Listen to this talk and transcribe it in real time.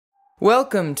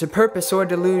Welcome to Purpose or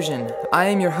Delusion. I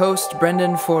am your host,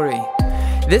 Brendan Foery.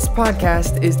 This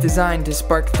podcast is designed to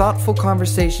spark thoughtful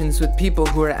conversations with people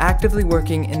who are actively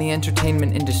working in the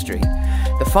entertainment industry.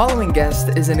 The following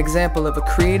guest is an example of a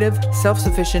creative,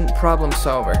 self-sufficient problem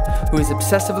solver who is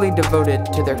obsessively devoted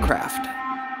to their craft.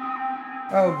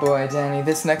 Oh boy, Danny,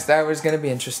 this next hour is going to be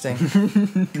interesting.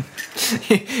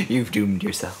 You've doomed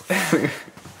yourself.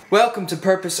 Welcome to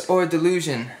Purpose or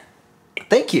Delusion.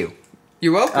 Thank you.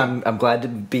 You're welcome. I'm glad to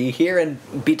be here and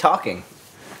be talking.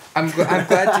 I'm glad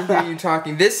to hear you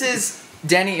talking. This is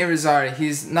Danny Irizarry.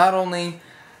 He's not only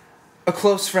a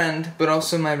close friend, but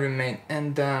also my roommate.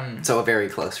 And So a very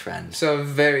close friend. So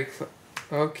very close.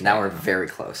 Okay. Now we're very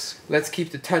close. Let's keep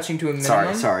the touching to a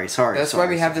minimum. Sorry. That's why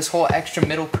we have this whole extra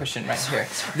middle cushion right here.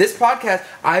 This podcast,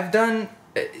 I've done,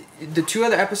 the two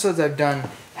other episodes I've done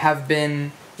have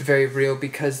been very real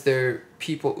because they're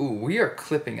people. Ooh, we are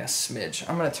clipping a smidge.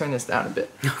 I'm going to turn this down a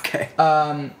bit. Okay.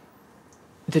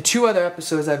 The two other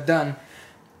episodes I've done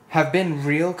have been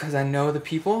real because I know the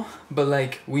people, but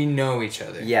like we know each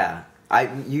other. Yeah.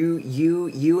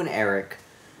 You and Eric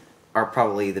are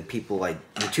probably the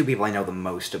two people I know the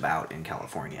most about in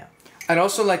California. I'd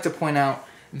also like to point out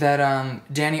that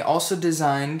Danny also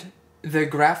designed the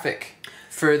graphic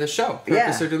for the show,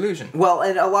 Purpose or Delusion. Well,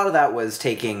 and a lot of that was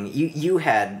taking... You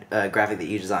had a graphic that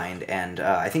you designed, and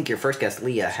I think your first guest,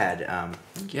 Leah, had...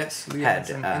 Yes, Leah had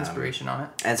some inspiration on it.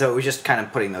 And so it was just kind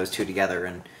of putting those two together,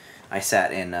 and I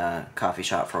sat in a coffee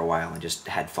shop for a while and just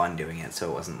had fun doing it,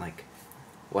 so it wasn't like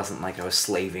I was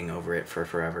slaving over it for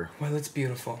forever. Well, it's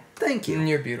beautiful. Thank you. And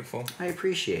you're beautiful. I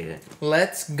appreciate it.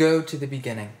 Let's go to the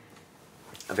beginning.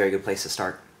 A very good place to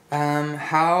start.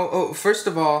 First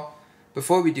of all,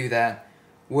 before we do that,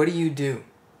 what do?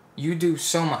 You do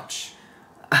so much.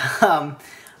 Well,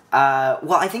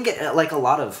 I think like a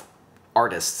lot of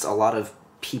artists, a lot of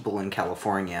people in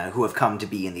California who have come to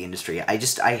be in the industry,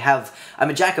 I'm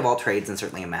a jack of all trades and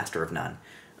certainly a master of none.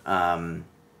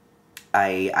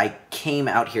 I came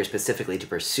out here specifically to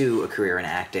pursue a career in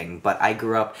acting, but I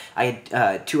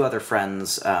had two other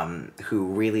friends who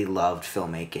really loved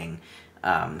filmmaking,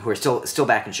 who are still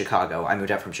back in Chicago. I moved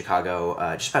out from Chicago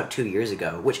just about 2 years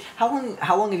ago. How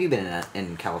long have you been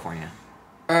in California?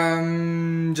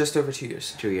 Just over 2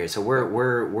 years. 2 years. So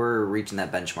we're reaching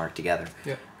that benchmark together.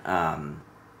 Yeah.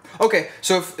 Okay,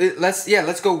 so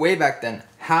let's go way back then.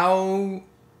 How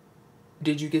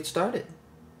did you get started?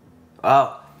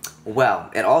 Oh,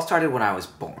 well, it all started when I was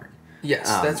born. Yes,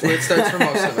 that's where it starts for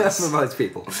most of us. For most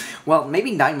people. Well,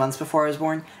 maybe 9 months before I was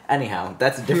born. Anyhow,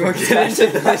 that's a different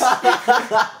discussion.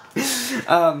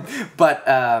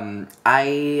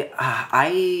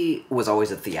 I was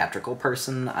always a theatrical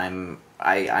person. I'm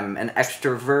an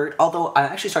extrovert, although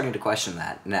I'm actually starting to question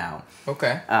that now.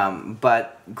 Okay.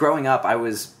 But growing up, I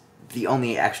was the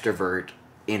only extrovert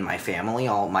in my family.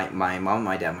 All my mom,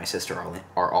 my dad, my sister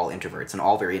are all introverts and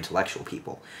all very intellectual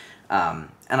people.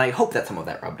 And I hope that some of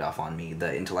that rubbed off on me,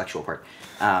 the intellectual part.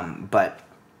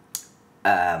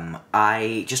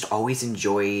 I just always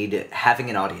enjoyed having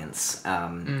an audience.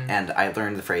 And I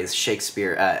learned the phrase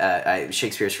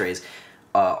Shakespeare's phrase,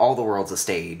 all the world's a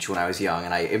stage, when I was young,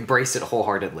 and I embraced it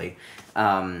wholeheartedly.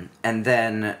 And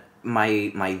then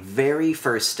my very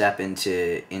first step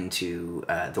into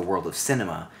the world of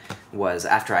cinema was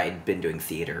after I had been doing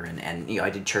theater and I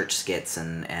did church skits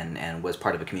and was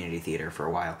part of a community theater for a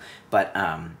while. But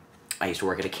I used to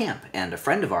work at a camp, and a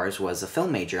friend of ours was a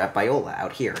film major at Biola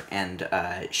out here, and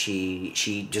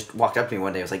she just walked up to me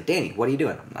one day and was like, "Danny, what are you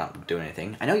doing?" "I'm not doing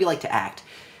anything. I know you like to act,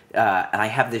 and I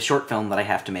have this short film that I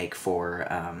have to make for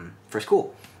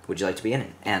school. Would you like to be in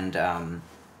it?" And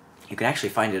you can actually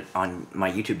find it on my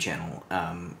YouTube channel.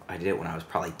 I did it when I was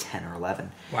probably 10 or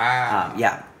 11. Wow.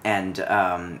 Yeah, and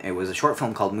it was a short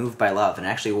film called Moved by Love, and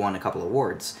actually won a couple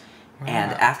awards. Wow.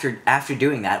 And after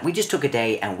doing that, we just took a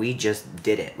day and we just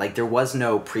did it. Like, there was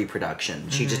no pre-production.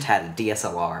 She just had a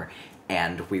DSLR,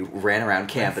 and we ran around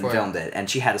camp and filmed it. And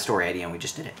she had a story idea, and we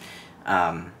just did it.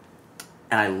 And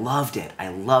I loved it. I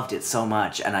loved it so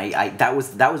much. And that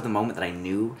was the moment that I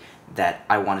knew that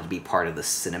I wanted to be part of the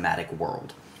cinematic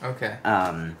world. Okay.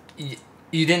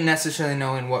 You didn't necessarily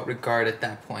know in what regard at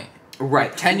that point.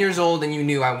 Right. Like 10 years old and you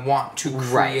knew I want to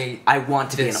create. Right. I want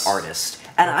to be an artist.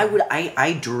 And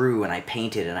I drew and I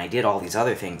painted and I did all these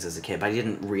other things as a kid, but I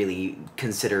didn't really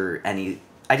consider I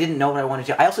didn't know what I wanted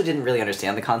to do. I also didn't really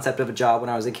understand the concept of a job when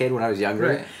I was a kid, when I was younger.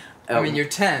 Right. I mean, you're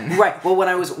 10. Right. Well, when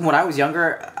I was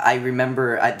younger, I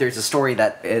remember there's a story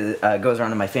that goes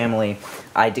around in my family.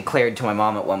 I declared to my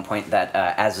mom at one point that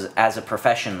as a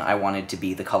profession, I wanted to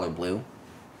be the color blue.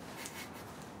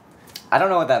 I don't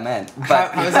know what that meant.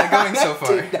 But how is that going so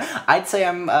far? Dude, I'd say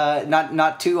I'm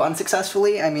not too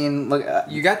unsuccessfulully. I mean, look.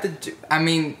 You got the. I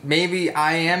mean, maybe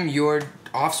I am your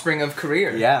offspring of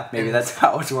career. Yeah, maybe that's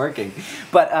how it's working.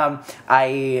 But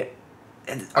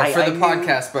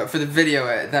podcast, but for the video,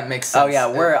 that makes sense. Oh yeah,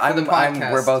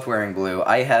 we're both wearing blue.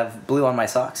 I have blue on my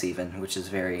socks even, which is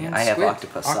very. I have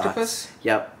octopus socks.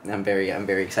 Yep, I'm very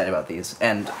excited about these.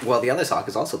 And well, the other sock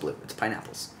is also blue. It's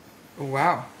pineapples.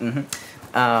 Wow.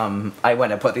 I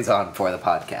went and put these on for the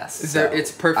podcast.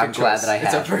 It's perfect. I'm glad that I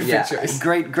have. It's a perfect choice.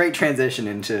 Great transition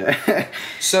into.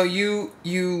 So you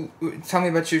tell me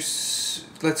about your.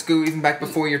 Let's go even back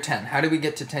before you're 10. How did we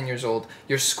get to 10 years old?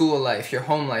 Your school life, your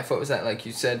home life. What was that like?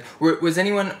 You said was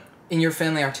anyone in your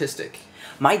family artistic?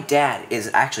 My dad is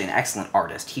actually an excellent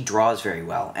artist. He draws very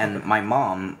well, and my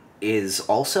mom is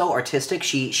also artistic.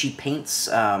 She paints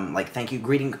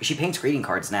She paints greeting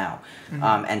cards now,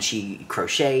 and she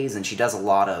crochets and she does a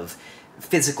lot of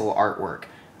physical artwork.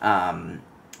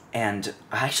 And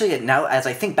actually, now as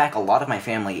I think back, a lot of my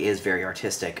family is very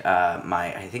artistic.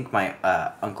 I think my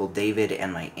Uncle David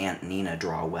and my Aunt Nina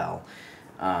draw well,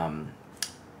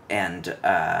 and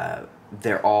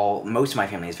most of my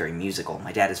family is very musical.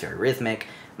 My dad is very rhythmic.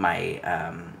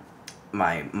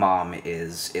 My mom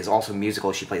is also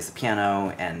musical. She plays the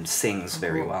piano and sings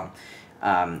very well.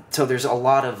 So there's a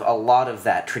lot of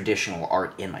that traditional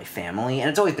art in my family, and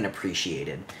it's always been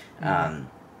appreciated.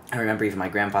 I remember even my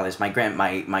grandfather's. My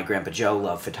grandpa Joe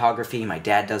loved photography. My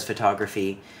dad does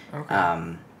photography.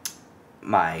 Okay.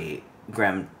 My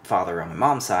grandfather on my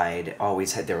mom's side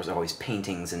there was always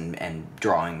paintings and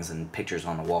drawings and pictures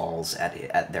on the walls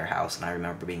at their house, and I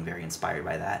remember being very inspired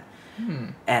by that.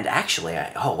 And actually,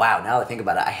 now that I think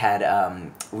about it, I had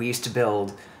we used to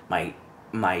build my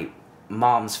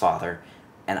mom's father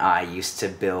and I used to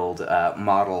build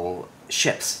model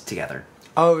ships together.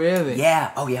 Oh really?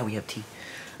 Yeah. Oh yeah, we have tea.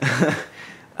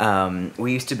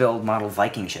 We used to build model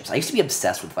Viking ships. I used to be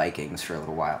obsessed with Vikings for a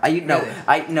little while.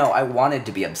 I wanted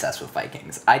to be obsessed with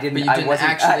Vikings. I didn't. But you didn't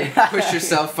actually push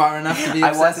yourself far enough to be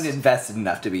obsessed? I wasn't invested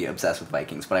enough to be obsessed with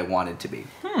Vikings, but I wanted to be.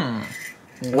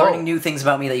 Learning new things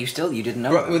about me that you didn't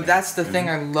know. Well, that's the thing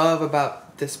I love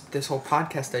about this whole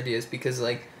podcast idea is because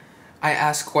like I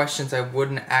ask questions I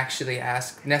wouldn't actually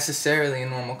ask necessarily in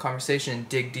normal conversation and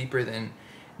dig deeper than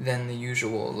the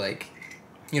usual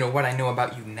what I know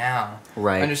about you now.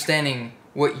 Right. Understanding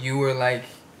what you were like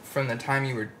from the time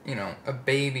you were, a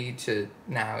baby to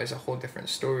now is a whole different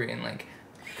story. And,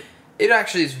 it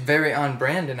actually is very on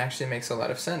brand and actually makes a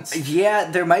lot of sense. Yeah,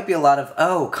 there might be a lot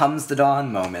of, comes the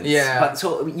dawn moments. Yeah. But,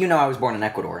 so, I was born in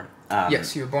Ecuador.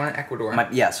 Yes, you were born in Ecuador.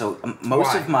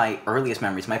 Most of my earliest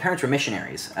memories, my parents were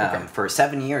missionaries for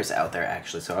 7 years out there,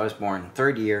 actually. So I was born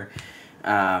third year,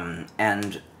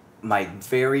 and my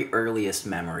very earliest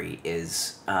memory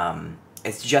is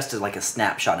it's just like a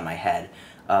snapshot in my head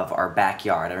of our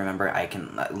backyard. I remember I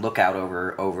can look out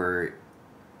over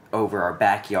our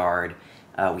backyard.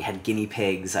 We had guinea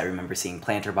pigs. I remember seeing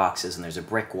planter boxes, and there's a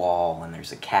brick wall, and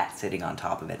there's a cat sitting on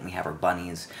top of it, and we have our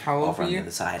bunnies over on the other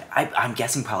side. I'm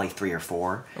guessing probably 3 or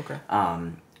 4. Okay.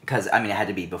 Because it had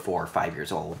to be before 5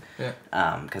 years old. Yeah.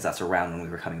 Because that's around when we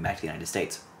were coming back to the United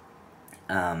States.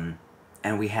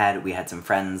 And we had some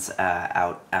friends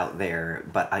out there,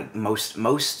 but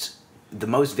the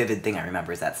most vivid thing I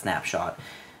remember is that snapshot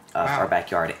of our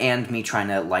backyard and me trying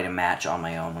to light a match on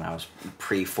my own when I was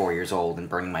 4 years old and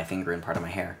burning my finger in part of my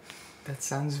hair. That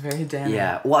sounds very damning.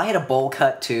 Yeah. Well, I had a bowl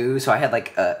cut too, so I had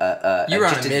You were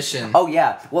on a mission. Oh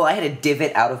yeah. Well, I had a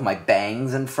divot out of my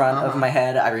bangs in front of my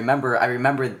head. I remember.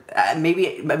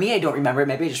 Maybe I don't remember it.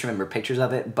 Maybe I just remember pictures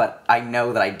of it. But I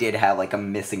know that I did have a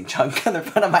missing chunk on the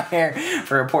front of my hair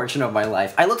for a portion of my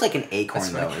life. I looked like an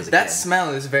acorn though as a kid. That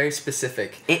smell is very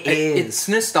specific. It is. It's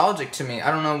nostalgic to me.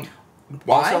 I don't know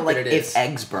why, also, but it is. If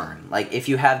eggs burn, if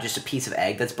you have just a piece of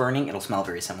egg that's burning, it'll smell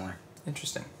very similar.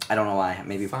 Interesting. I don't know why.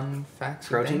 Maybe fun facts.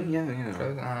 Protein? Yeah.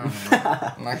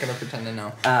 I'm not gonna pretend to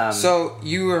know. So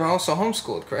you were also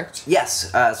homeschooled, correct?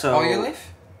 Yes. So all your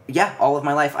life? Yeah, all of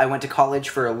my life. I went to college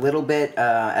for a little bit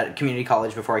at community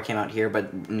college before I came out here,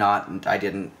 but I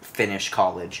didn't finish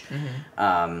college.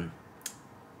 Mm-hmm.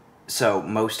 So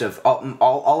most of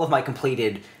all of my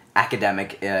completed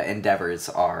academic endeavors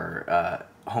are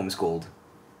homeschooled.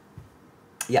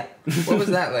 Yeah. What was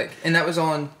that like? And that was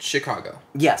all in Chicago?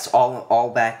 Yes,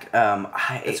 all back.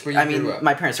 That's where you grew up.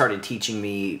 My parents started teaching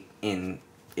me in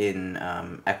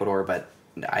Ecuador, but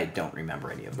I don't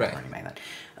remember any of them or anything like that.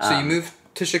 So you moved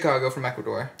to Chicago from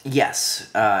Ecuador? Yes,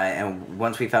 and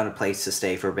once we found a place to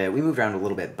stay for a bit, we moved around a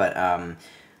little bit, but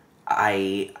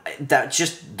that's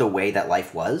just the way that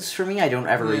life was for me. I don't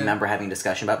ever remember having a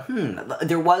discussion about,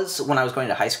 there was, when I was going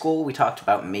to high school, we talked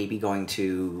about maybe going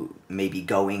to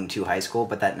high school,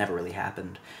 but that never really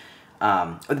happened.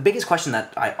 The biggest question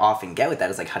that I often get with that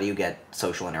is like, how do you get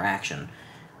social interaction?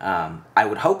 I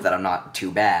would hope that I'm not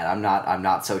too bad. I'm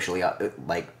not socially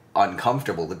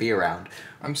uncomfortable to be around.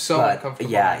 I'm so uncomfortable.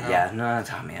 Yeah. No,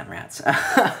 oh man, rats.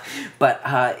 But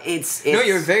it's no.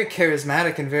 You're a very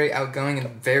charismatic and very outgoing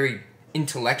and very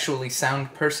intellectually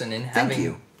sound person in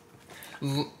having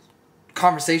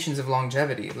conversations of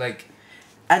longevity.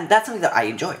 And that's something that I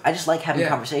enjoy. I just like having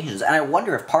conversations, and I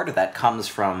wonder if part of that comes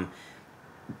from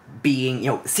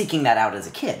being, seeking that out as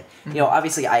a kid. Mm-hmm.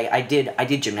 Obviously I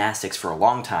did gymnastics for a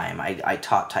long time. I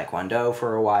taught Taekwondo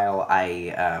for a while.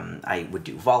 I would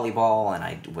do volleyball, and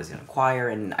I was in a choir,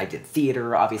 and I did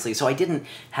theater, obviously. So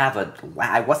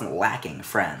I wasn't lacking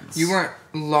friends. You weren't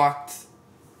locked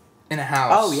in a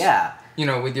house. Oh, yeah.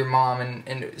 With your mom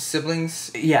and siblings?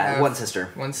 Yeah, one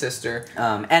sister. One sister.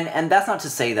 And that's not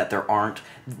to say that there aren't,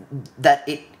 that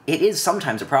it is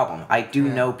sometimes a problem. I do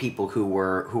know people who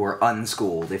were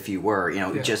unschooled, if you were,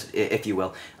 just, if you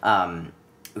will,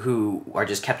 who are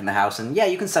just kept in the house, and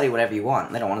you can study whatever you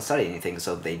want. They don't want to study anything,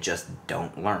 so they just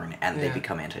don't learn, and they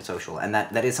become antisocial. And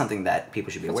that is something that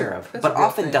people should be aware of, but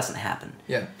often doesn't happen.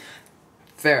 Yeah.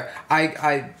 Fair.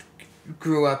 I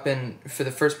grew up for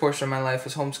the first portion of my life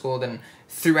was homeschooled, and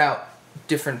throughout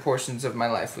different portions of my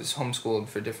life was homeschooled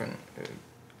for different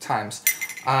times.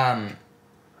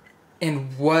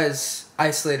 And was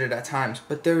isolated at times,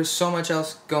 but there was so much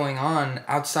else going on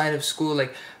outside of school.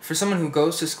 Like, for someone who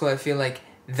goes to school, I feel like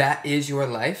that is your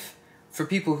life. For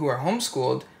people who are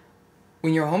homeschooled,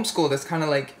 when you're homeschooled, it's kind of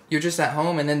like you're just at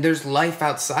home, and then there's life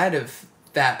outside of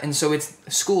that, and so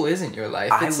school isn't your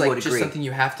life. It's just something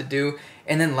you have to do,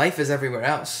 and then life is everywhere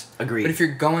else. Agreed. But if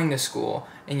you're going to school,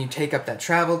 and you take up that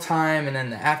travel time, and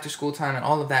then the after-school time, and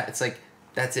all of that, it's like,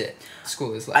 that's it.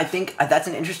 School is life. I think that's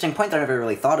an interesting point that I never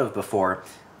really thought of before,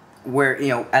 where,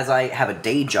 as I have a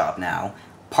day job now,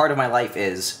 part of my life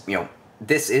is,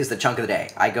 this is the chunk of the day.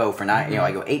 I go for I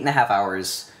go 8.5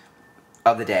 hours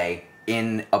of the day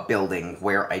in a building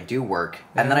where I do work,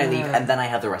 and then I leave, and then I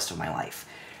have the rest of my life.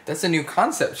 That's a new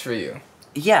concept for you.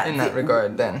 Yeah. In that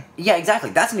regard, then. Yeah, exactly.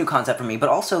 That's a new concept for me, but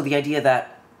also the idea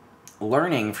that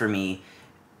learning for me,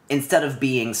 instead of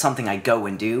being something I go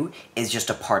and do, is just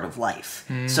a part of life.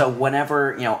 So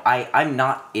whenever, I'm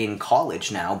not in college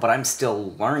now, but I'm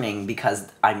still learning because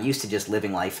I'm used to just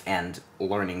living life and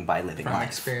learning by living life.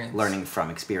 Experience. Learning from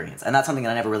experience. And that's something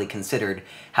that I never really considered,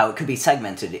 how it could be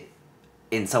segmented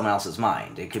in someone else's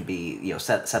mind. It could be,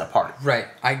 set apart. Right.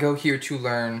 I go here to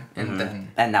learn, and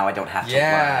then... And now I don't have to learn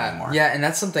anymore. Yeah, and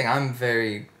that's something I'm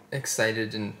very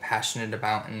excited and passionate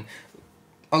about, and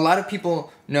a lot of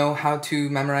people know how to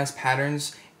memorize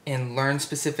patterns and learn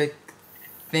specific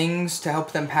things to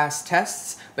help them pass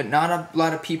tests, but not a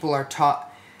lot of people are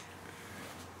taught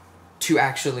to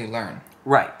actually learn.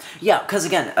 Right. Yeah, because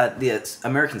again, the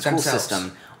American school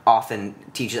system often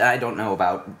teaches, I don't know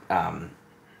about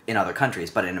in other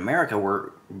countries, but in America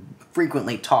we're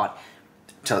frequently taught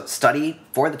to study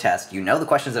for the test. You know the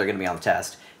questions that are going to be on the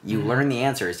test. You learn the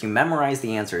answers. You memorize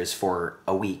the answers for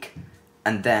a week.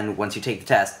 And then once you take the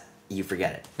test, you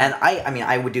forget it. And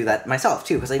I would do that myself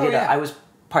too, because I was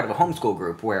part of a homeschool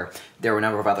group where there were a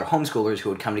number of other homeschoolers who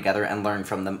would come together and learn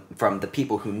from the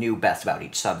people who knew best about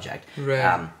each subject.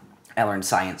 Right. I learned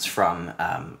science from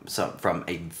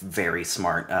a very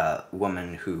smart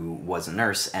woman who was a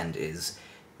nurse and is,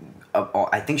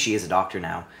 I think she is a doctor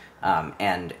now.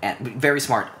 And very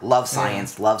smart, loves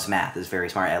science, loves math, is very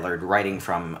smart. I learned writing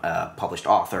from a published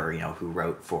author, who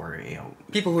wrote for,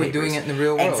 people who papers. are doing it in the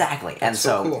real world. Exactly. That's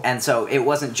cool. And so it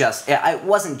wasn't just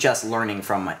learning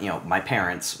from, my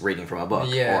parents reading from a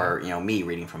book or, me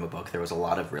reading from a book. There was a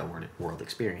lot of real world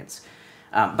experience.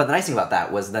 But the nice thing about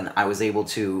that was then I was able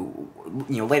to,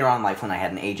 later on in life when I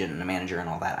had an agent and a manager and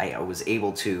all that, I was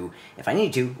able to, if I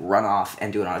needed to, run off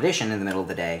and do an audition in the middle of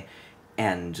the day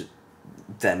and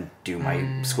then do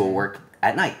my schoolwork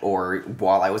at night, or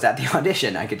while I was at the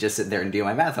audition, I could just sit there and do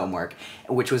my math homework,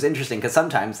 which was interesting because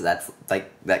sometimes that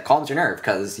calms your nerve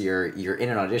because you're in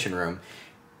an audition room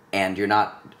and you're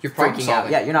freaking out.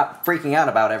 Yeah, you're not freaking out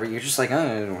about everything. You're just like,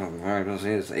 and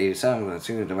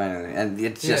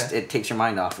it's just it takes your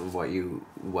mind off of what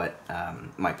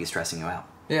might be stressing you out.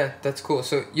 Yeah, that's cool.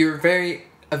 So you're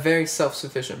a very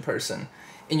self-sufficient person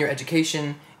in your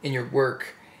education, in your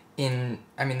work.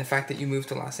 The fact that you moved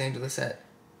to Los Angeles at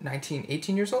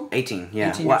 18 years old? 18, yeah.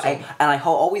 18 years old. I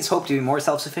always hope to be more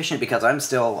self-sufficient because I'm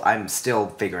still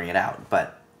figuring it out.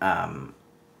 But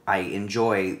I I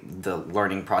enjoy the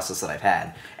learning process that I've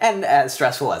had, and as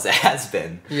stressful as it has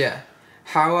been. Yeah.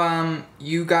 How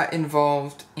you got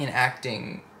involved in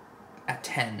acting at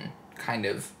 10, kind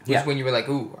of, was when you were like,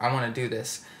 ooh, I want to do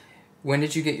this. When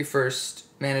did you get your first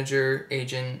manager,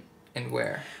 agent, and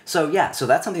where? So that's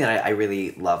something that I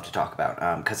really love to talk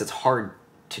about, because it's hard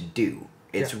to do.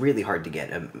 It's really hard to get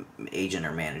an agent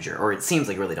or manager, or it seems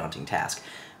like a really daunting task.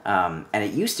 And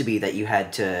it used to be that you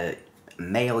had to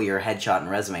mail your headshot and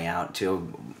resume out to,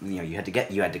 you had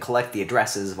to collect the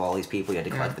addresses of all these people, you had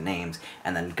to collect the names,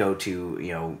 and then go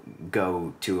to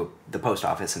the post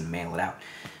office and mail it out.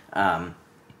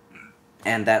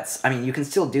 And that's, you can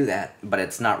still do that, but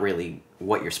it's not really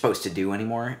what you're supposed to do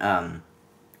anymore.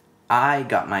 I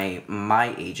got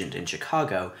my agent in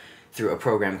Chicago through a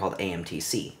program called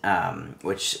AMTC,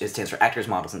 which stands for Actors,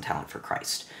 Models, and Talent for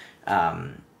Christ,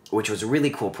 which was a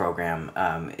really cool program.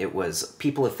 It was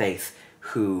people of faith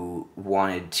who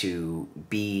wanted to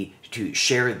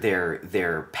share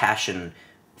their passion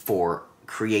for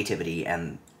creativity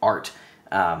and art,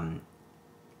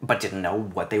 but didn't know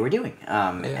what they were doing.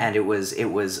 And it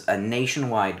was a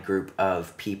nationwide group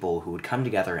of people who would come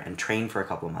together and train for a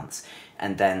couple of months,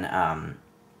 and then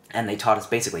and they taught us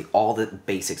basically all the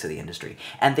basics of the industry.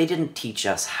 And they didn't teach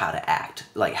us how to act,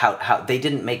 like how they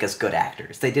didn't make us good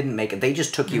actors. They they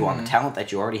just took you on the talent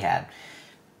that you already had,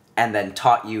 and then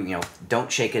taught you,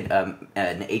 don't shake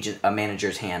a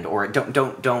manager's hand, or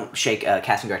don't shake a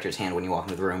casting director's hand when you walk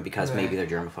into the room, because maybe they're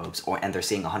germaphobes, and they're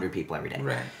seeing 100 people every day.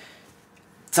 Right.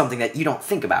 Something that you don't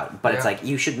think about, but it's like,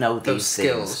 you should know these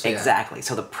skills. Exactly.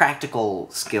 So the practical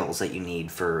skills that you need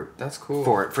for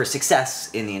success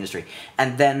in the industry.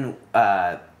 And then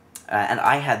and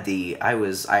I had the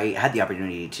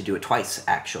opportunity to do it twice,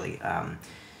 actually,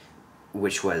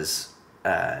 which was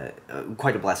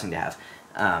quite a blessing to have.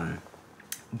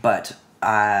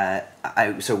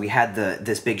 So we had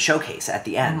this big showcase at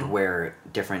the end, where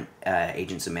different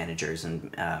agents and managers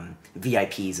and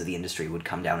VIPs of the industry would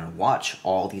come down and watch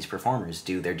all these performers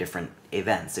do their different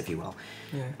events, if you will.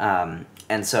 Yeah.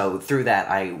 And so through that,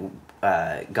 I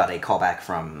got a call back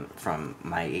from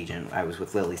my agent. I was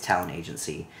with Lily's talent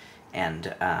agency,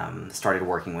 and started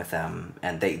working with them,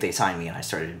 and they signed me,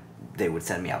 and they would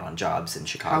send me out on jobs in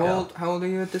Chicago. How old are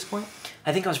you at this point?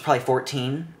 I think I was probably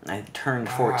 14. I turned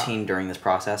 14 during this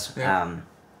process. Yeah.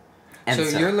 So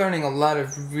you're learning a lot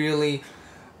of really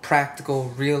practical,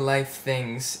 real-life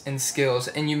things and skills.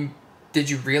 And did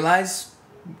you realize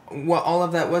what all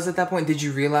of that was at that point? Did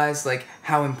you realize, like,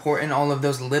 how important all of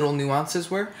those little nuances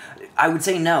were? I would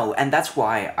say no, and that's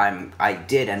why I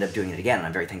did end up doing it again, and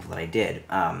I'm very thankful that I did.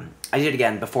 I did it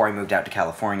again before I moved out to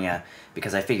California,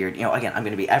 because I figured, again,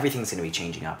 everything's going to be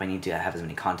changing up. I need to have as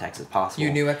many contacts as possible.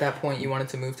 You knew at that point you wanted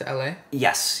to move to LA?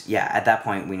 Yes, yeah. At that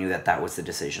point, we knew that was the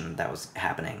decision that was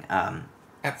happening.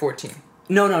 At 14?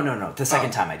 No. The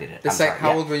second time I did it.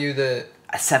 How old were you?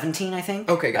 17, I think.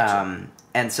 Okay, gotcha.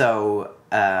 And so,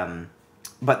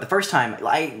 but the first time,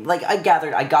 I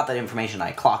got that information,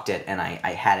 I clocked it, and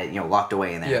I had it, locked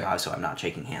away in there, so I'm not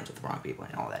shaking hands with the wrong people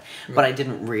and all that. Right. But I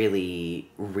didn't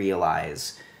really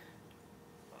realize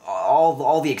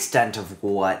all the extent of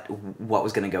what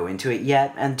was going to go into it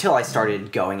yet, until I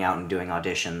started going out and doing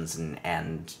auditions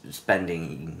and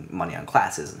spending money on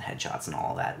classes and headshots and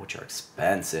all that, which are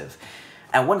expensive.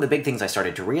 And one of the big things I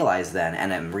started to realize then,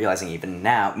 and I'm realizing even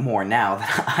more now,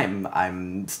 that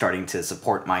I'm starting to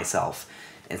support myself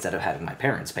instead of having my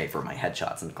parents pay for my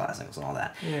headshots and classics and all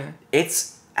that. Yeah.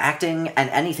 It's acting, and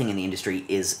anything in the industry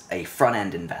is a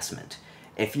front-end investment.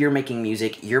 If you're making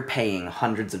music, you're paying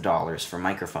hundreds of dollars for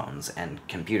microphones and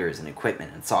computers and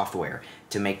equipment and software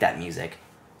to make that music,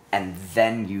 and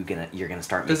then you're gonna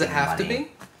start making money. Does it have to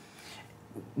be?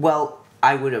 Well,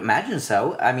 I would imagine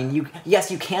so. I mean, you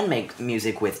can make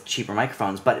music with cheaper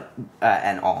microphones, but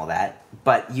and all of that,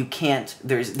 but you can't.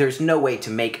 There's no way to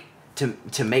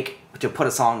put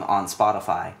a song on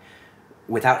Spotify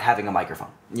without having a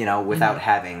microphone. Without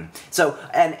having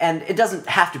and it doesn't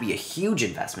have to be a huge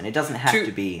investment. It doesn't have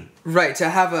to be right to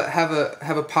have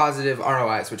a positive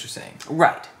ROI. Is what you're saying?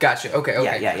 Right. Gotcha. Okay.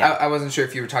 Yeah. I wasn't sure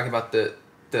if you were talking about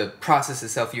the process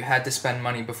itself. You had to spend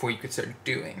money before you could start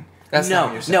doing. That's not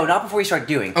what you're saying. No, not before you start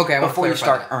doing. Okay, before you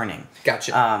start earning.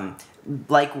 Gotcha.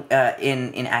 Like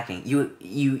in acting, you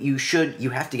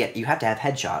have to have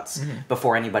headshots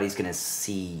before anybody's gonna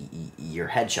see your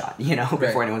headshot.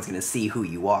 Before anyone's gonna see who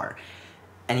you are,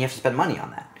 and you have to spend money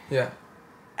on that. Yeah.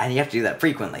 And you have to do that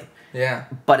frequently. Yeah.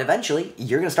 But eventually,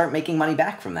 you're gonna start making money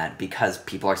back from that, because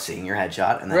people are seeing your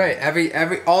headshot, and then right.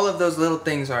 Every all of those little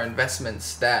things are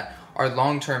investments that are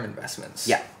long-term investments.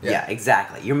 Yeah,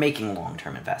 exactly. You're making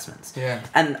long-term investments. Yeah.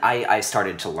 And I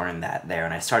started to learn that there,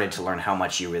 and I started to learn how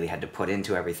much you really had to put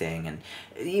into everything, and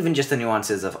even just the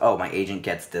nuances of, oh, my agent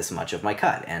gets this much of my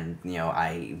cut, and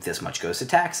this much goes to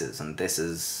taxes, and this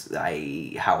is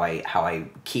how I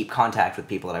keep contact with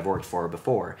people that I've worked for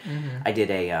before. I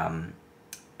did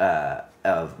a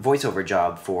voiceover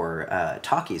job for a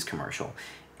Talkies commercial.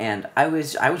 And I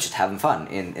was just having fun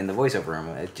in the voiceover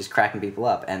room, just cracking people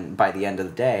up. And by the end of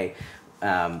the day,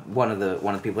 one of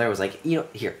the people there was like,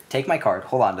 here, take my card,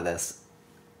 hold on to this.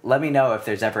 Let me know if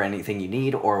there's ever anything you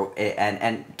need,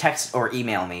 and text or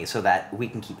email me so that we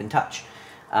can keep in touch.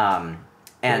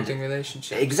 Building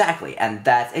relationships. Exactly, and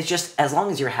it's just as long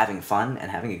as you're having fun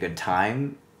and having a good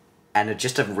time, and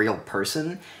just a real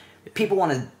person, people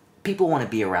want to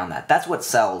be around that. That's what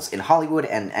sells in Hollywood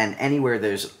and anywhere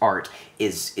there's art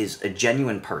is a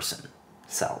genuine person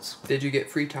sells. Did you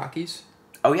get free Talkies?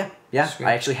 Oh, yeah. Sweet.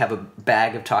 I actually have a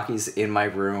bag of Talkies in my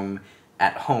room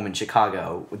at home in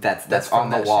Chicago. That's on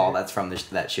the wall. Shoot. That's from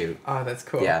that shoot. Oh, that's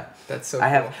cool. Yeah. That's so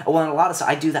cool. And a lot of stuff,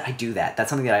 I do that.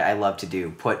 That's something that I love to do,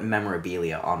 put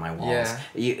memorabilia on my walls.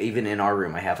 Yeah. Even in our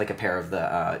room, I have like a pair of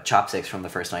the chopsticks from the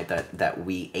first night that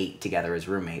we ate together as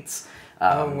roommates.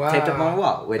 Wow. Taped up on the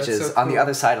wall, which is so cool. On the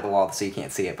other side of the wall, so you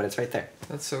can't see it, but it's right there.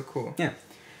 That's so cool. Yeah.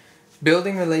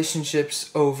 Building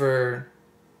relationships over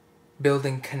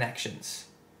building connections.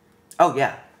 Oh,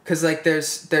 yeah. Because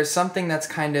there's something that's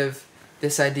kind of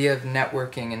this idea of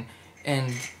networking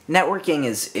and networking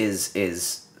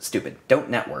is stupid.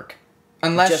 Don't network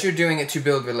unless you're doing it to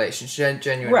build relationships,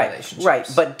 genuine relationships. Right.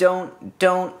 But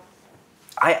don't.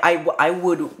 I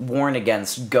would warn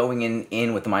against going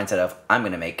in with the mindset of I'm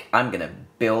gonna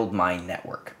build my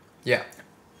network. Yeah.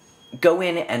 Go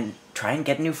in and try and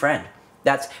get a new friend.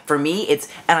 That's for me.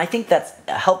 And I think that's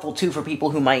helpful too for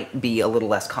people who might be a little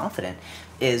less confident.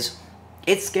 It's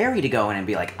scary to go in and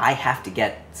be like, I have to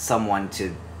get someone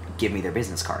to give me their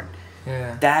business card.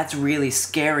 Yeah. That's really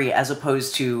scary, as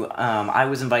opposed to I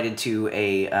was invited to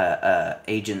a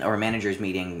agent or a manager's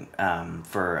meeting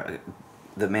for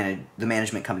the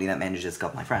management company that manages a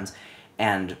couple of my friends,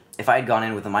 and if I had gone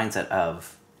in with the mindset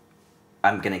of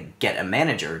I'm gonna get a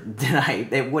manager, then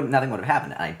nothing would have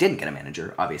happened, and I didn't get a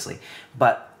manager, obviously,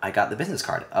 but I got the business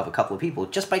card of a couple of people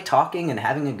just by talking and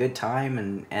having a good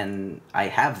time, and I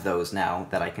have those now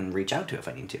that I can reach out to if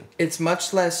I need to. It's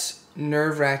much less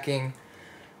nerve-wracking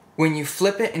when you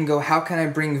flip it and go, how can I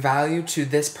bring value to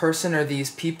this person or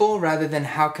these people, rather than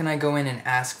how can I go in and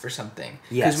ask for something?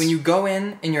 Yes. Because when you go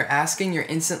in and you're asking, you're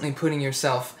instantly putting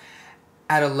yourself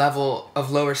at a level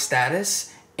of lower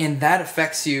status, and that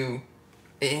affects you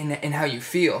in how you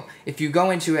feel. If you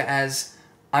go into it as,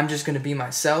 I'm just going to be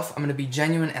myself, I'm going to be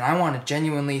genuine, and I want to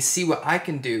genuinely see what I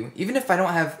can do, even if I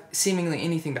don't have seemingly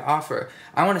anything to offer.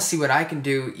 I want to see what I can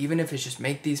do, even if it's just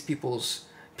make these people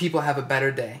have a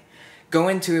better day. Go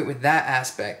into it with that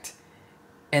aspect,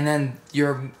 and then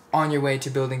you're on your way to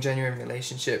building genuine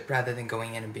relationship, rather than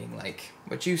going in and being like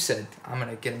what you said, I'm going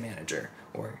to get a manager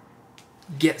or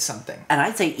get something. And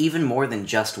I'd say even more than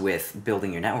just with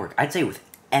building your network, I'd say with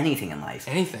anything in life.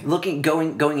 Anything.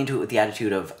 Going into it with the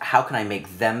attitude of how can I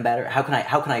make them better? How can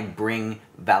I bring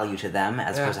value to them,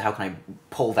 as opposed to how can I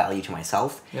pull value to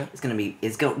myself? Yeah. It's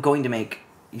going to make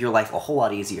your life a whole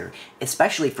lot easier,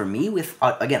 especially for me with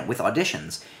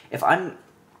auditions.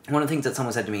 One of the things that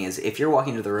someone said to me is, if you're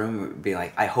walking into the room being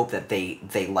like, I hope that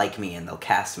they like me and they'll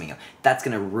cast me, that's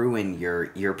going to ruin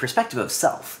your perspective of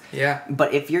self. Yeah.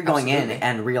 But if you're going in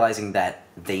and realizing that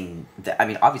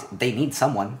obviously they need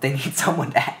someone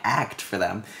to act for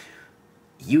them,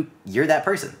 you're that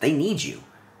person. They need you.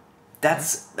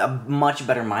 That's a much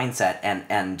better mindset,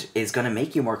 and is going to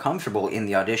make you more comfortable in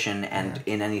the audition and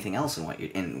in anything else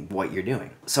in what you're doing.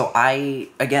 So I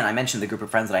mentioned the group of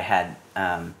friends that I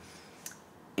had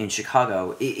in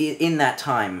Chicago. In that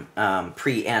time,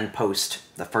 pre and post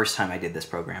the first time I did this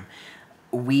program,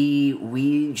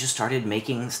 we just started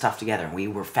making stuff together, and we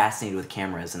were fascinated with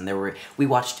cameras, and we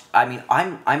watched. I mean,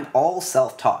 I'm all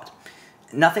self-taught.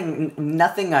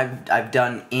 Nothing I've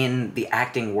done in the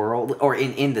acting world or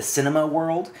in the cinema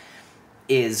world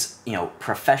is,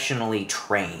 professionally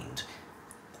trained.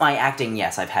 My acting,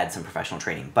 yes, I've had some professional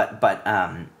training, but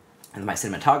in my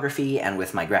cinematography and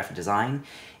with my graphic design,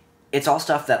 it's all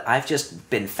stuff that I've just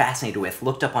been fascinated with,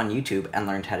 looked up on YouTube, and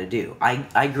learned how to do.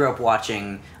 I grew up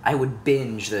watching. I would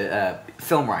binge the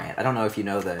Film Riot. I don't know if you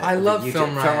know I love YouTube.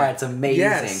 Film Riot. Film Riot's amazing.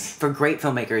 Yes. For great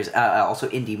filmmakers. Also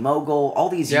Indie Mogul. All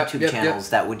these YouTube channels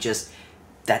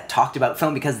that talked about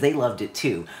film because they loved it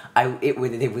too.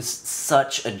 It was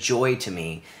such a joy to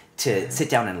me to sit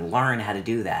down and learn how to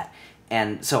do that.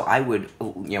 And so I would,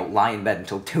 lie in bed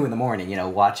until 2 in the morning,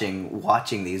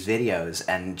 watching these videos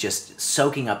and just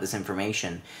soaking up this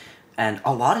information. And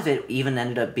a lot of it even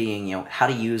ended up being, how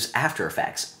to use After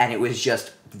Effects. And it was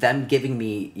just them giving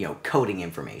me, coding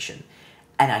information.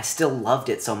 And I still loved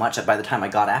it so much that by the time I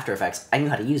got After Effects, I knew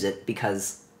how to use it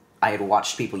because I had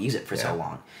watched people use it for so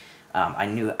long. I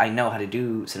know how to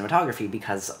do cinematography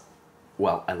because,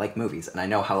 well, I like movies and I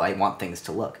know how I want things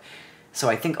to look. So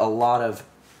I think a lot of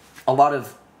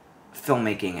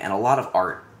filmmaking and a lot of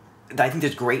art, I think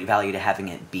there's great value to having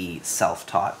it be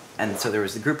self-taught. And so there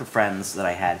was a group of friends that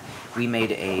I had. We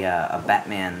made a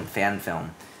Batman fan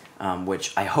film,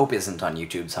 which I hope isn't on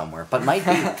YouTube somewhere, but might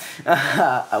be.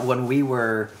 When we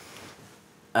were,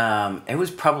 it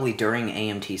was probably during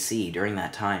AMTC, during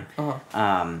that time.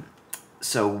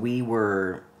 So we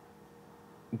were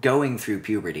going through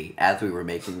puberty as we were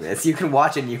making this. You can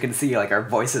watch it and you can see like our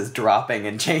voices dropping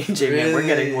and changing, and we're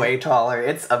getting way taller.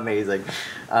 It's amazing.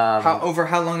 Over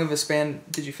how long of a span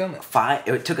did you film it?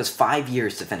 It took us 5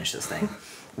 years to finish this thing.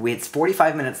 It's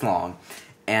 45 minutes long,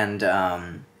 and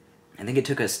I think it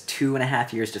took us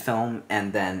 2.5 years to film,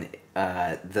 and then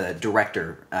the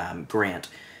director, Grant,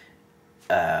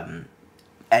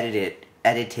 edited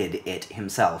it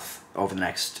himself over the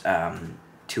next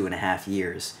 2.5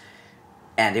 years.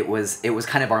 And it was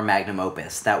kind of our magnum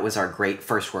opus. That was our great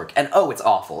first work. And it's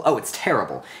awful. It's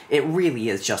terrible. It really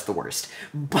is just the worst.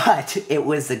 But it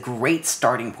was a great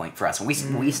starting point for us.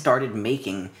 And we started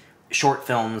making short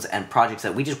films and projects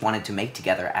that we just wanted to make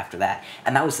together after that.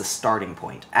 And that was the starting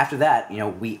point. After that,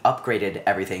 we upgraded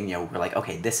everything. We're like,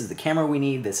 okay, this is the camera we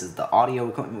need, this is the audio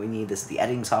equipment we need, this is the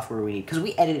editing software we need. Because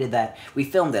we edited that, we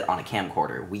filmed it on a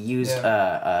camcorder. We used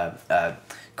a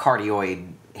cardioid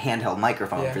handheld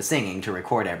microphone for singing to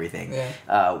record everything.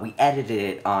 We edited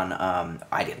it on,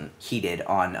 I didn't, he did,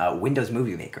 on Windows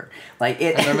Movie Maker. Like, I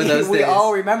remember those days. We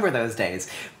all remember those days.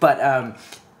 But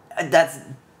that's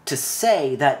to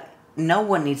say that no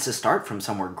one needs to start from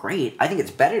somewhere great. I think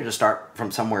it's better to start from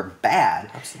somewhere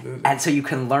bad. Absolutely. And so you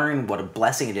can learn what a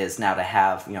blessing it is now to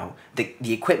have,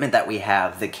 the equipment that we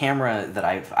have, the camera that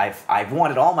I've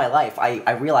wanted all my life.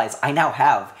 I realize I now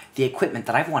have the equipment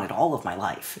that I've wanted all of my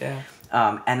life. Yeah.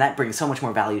 And that brings so much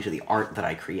more value to the art that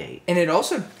I create. And it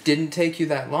also didn't take you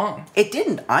that long. It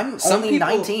didn't. I'm only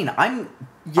 19. I'm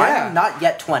not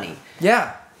yet 20.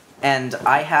 Yeah. And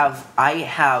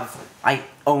I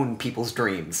own people's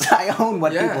dreams. I own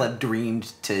what people have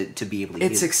dreamed to be able to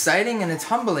use. It's exciting and it's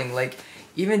humbling. Like,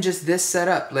 even just this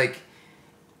setup, like,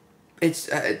 it's,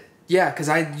 because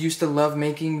I used to love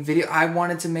making video. I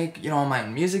wanted to make, all my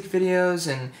own music videos,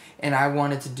 and I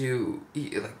wanted to do,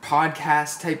 like,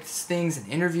 podcast type things and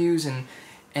interviews,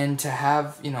 and to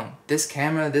have, this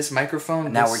camera, this microphone,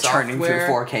 and now this we're software. churning through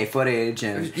 4K footage.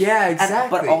 And yeah,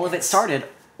 exactly. But all of it started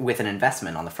with an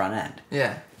investment on the front end.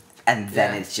 Yeah. And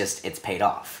then it's paid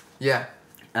off. Yeah.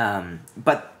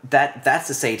 But that's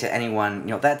to say to anyone,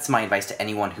 that's my advice to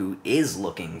anyone who is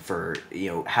looking for,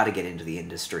 how to get into the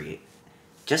industry.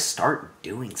 Just start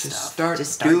doing stuff.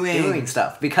 Just start doing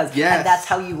stuff. Because and that's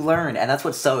how you learn, and that's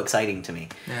what's so exciting to me.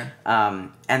 Yeah.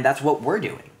 And that's what we're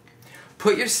doing.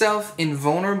 Put yourself in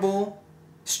vulnerable,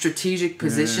 strategic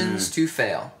positions to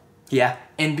fail. Yeah.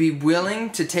 And be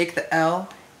willing to take the L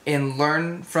and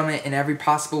learn from it in every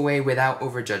possible way without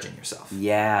overjudging yourself.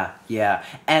 Yeah, yeah.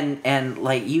 And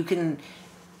like, you can,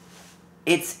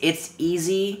 it's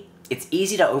easy to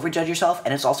overjudge yourself,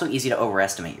 and it's also easy to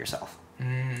overestimate yourself.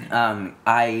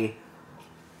 I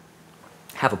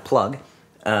have a plug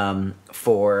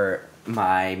for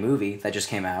my movie that just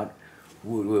came out.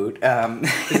 Woot woot.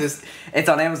 It's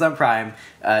on Amazon Prime.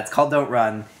 It's called Don't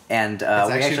Run. And it's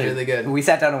actually really good. We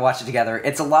sat down and watched it together.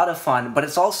 It's a lot of fun, but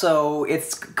it's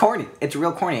corny. It's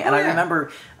real corny. And I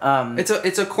remember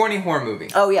it's a corny horror movie.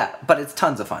 Oh yeah, but it's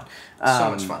tons of fun.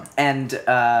 So much fun. And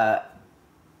I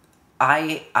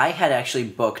had actually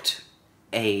booked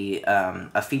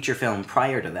a feature film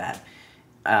prior to that.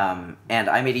 And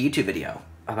I made a YouTube video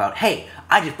about, hey,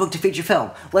 I just booked a feature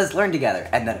film. Let's learn together.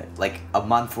 And then, like, a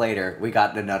month later, we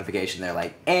got the notification. They're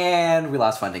like, and we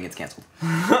lost funding. It's canceled.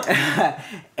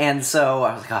 And so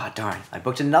I was like, oh, darn. I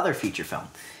booked another feature film.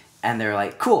 And they're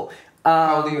like, cool.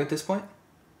 How old are you at this point?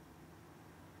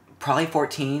 Probably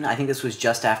 14. I think this was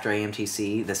just after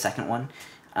AMTC, the second one.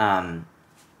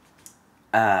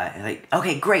 Like,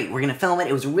 okay, great. We're going to film it.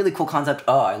 It was a really cool concept.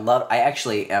 I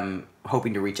actually am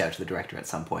hoping to reach out to the director at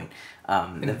some point.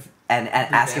 And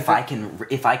ask if I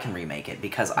can remake it,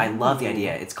 because I love the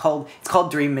idea. It's called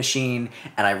Dream Machine,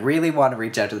 and I really want to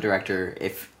reach out to the director.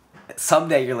 If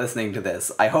someday you're listening to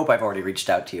this, I hope I've already reached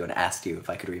out to you and asked you if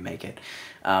I could remake it,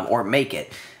 or make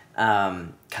it.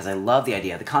 because I love the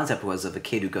idea. The concept was of a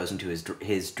kid who goes into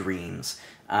his dreams,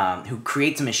 who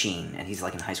creates a machine, and he's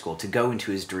like in high school, to go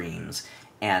into his dreams,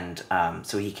 and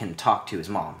so he can talk to his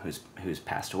mom, who's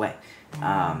passed away.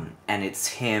 And it's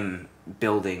him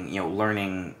building,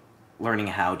 learning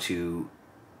how to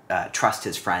trust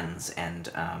his friends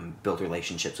and build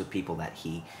relationships with people that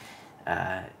he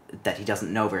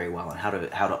doesn't know very well, and how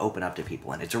to open up to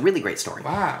people. And it's a really great story.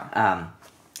 Wow.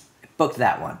 Booked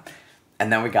that one.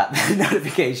 And then we got the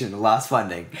notification, lost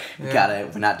funding. Yeah.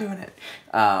 We're not doing it.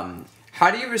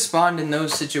 How do you respond in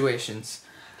those situations?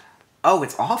 Oh,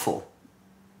 it's awful.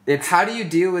 How do you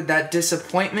deal with that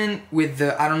disappointment with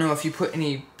I don't know if you put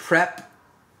any prep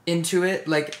into it,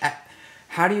 like,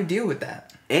 how do you deal with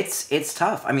that? It's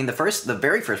tough. I mean, the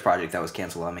very first project that was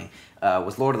canceled on me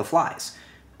was Lord of the Flies.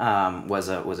 Was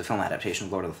a film adaptation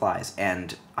of Lord of the Flies,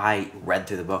 and I read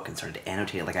through the book and started to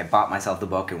annotate it. Like, I bought myself the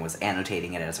book and was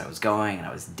annotating it as I was going, and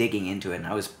I was digging into it, and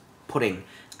I was putting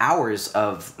hours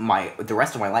of the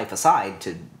rest of my life aside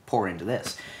to pour into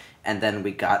this. And then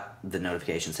we got the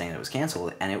notification saying that it was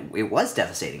canceled, and it was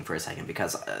devastating for a second,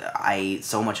 because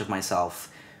so much of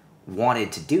myself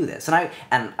wanted to do this, and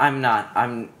I'm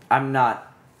not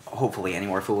hopefully any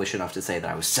more foolish enough to say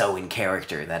that I was so in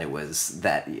character that it was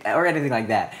that, or anything like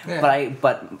that. Yeah.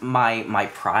 But my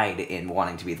pride in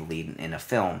wanting to be the lead in a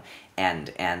film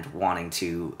and wanting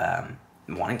to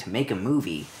make a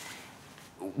movie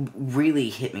really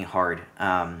hit me hard.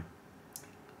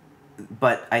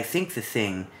 But I think the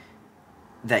thing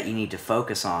that you need to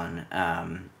focus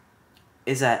on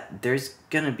is that there's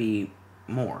gonna be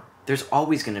more. There's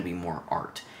always gonna be more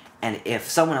art, and if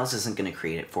someone else isn't gonna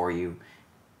create it for you,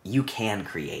 you can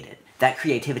create it. That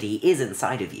creativity is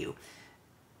inside of you.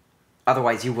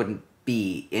 Otherwise, you wouldn't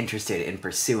be interested in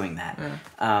pursuing that.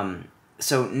 Yeah.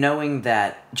 So knowing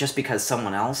that just because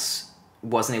someone else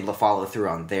wasn't able to follow through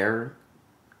on their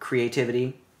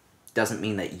creativity doesn't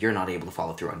mean that you're not able to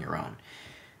follow through on your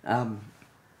own.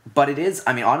 But it is,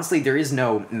 I mean, honestly, there is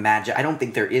no magic. I don't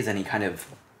think there is any kind of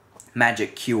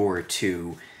magic cure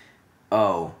to,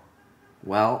 oh,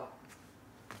 well,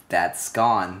 that's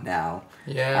gone now.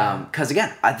 Yeah. Because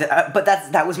again, but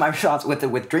that was my response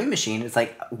with Dream Machine. It's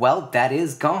like, well, that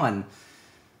is gone.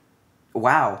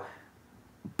 Wow.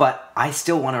 But I'm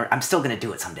still gonna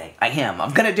do it someday.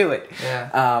 I'm gonna do it.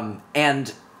 Yeah.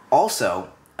 And also,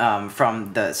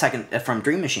 from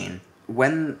Dream Machine,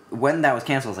 when that was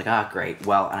canceled, I was like, great.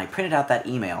 Well, and I printed out that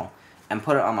email and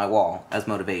put it on my wall as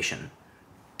motivation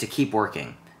to keep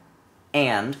working.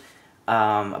 And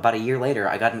about a year later,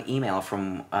 I got an email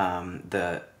from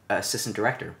the assistant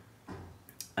director,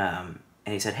 and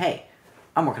he said, "Hey,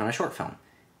 I'm working on a short film,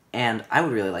 and I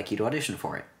would really like you to audition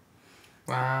for it."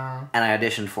 Wow. And I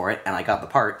auditioned for it, and I got the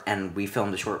part, and we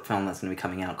filmed a short film that's going to be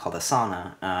coming out called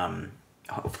Asana,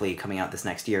 hopefully coming out this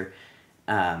next year.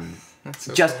 That's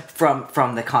so just cool.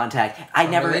 from the contact.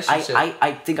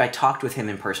 I think I talked with him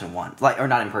in person once, or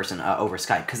not in person, over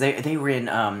Skype, because they were in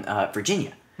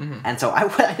Virginia. Mm-hmm. And so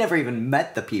I never even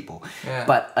met the people. Yeah.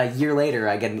 But a year later,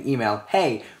 I get an email,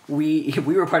 "Hey, we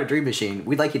were part of Dream Machine.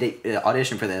 We'd like you to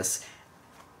audition for this."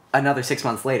 Another 6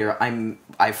 months later,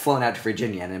 I've flown out to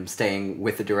Virginia and I'm staying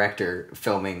with the director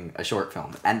filming a short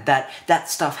film. And that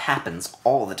stuff happens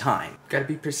all the time. Gotta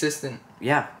be persistent.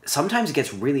 Yeah. Sometimes it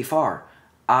gets really far.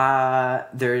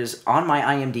 There's, on my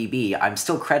IMDb, I'm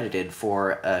still credited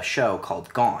for a show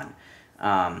called Gone,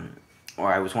 where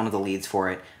I was one of the leads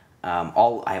for it.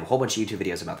 I have a whole bunch of YouTube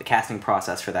videos about the casting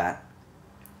process for that,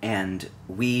 and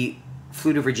we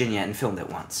flew to Virginia and filmed it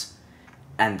once,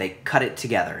 and they cut it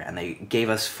together, and they gave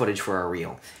us footage for our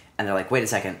reel, and they're like, "Wait a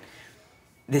second,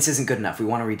 this isn't good enough, we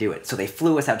want to redo it." So they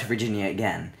flew us out to Virginia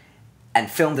again, and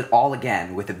filmed it all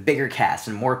again with a bigger cast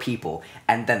and more people,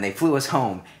 and then they flew us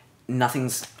home.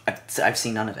 I've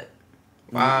seen none of it.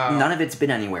 Wow. None of it's been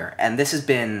anywhere, and this has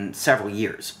been several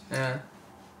years. Yeah.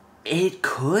 It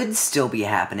could still be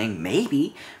happening,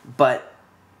 maybe, but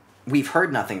we've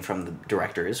heard nothing from the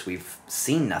directors. We've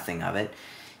seen nothing of it.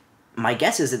 My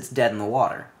guess is it's dead in the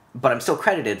water, but I'm still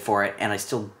credited for it, and I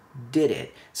still did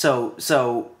it.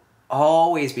 So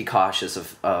always be cautious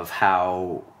of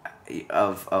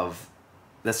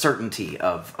the certainty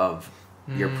of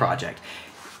your project.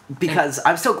 Because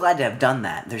I'm so glad to have done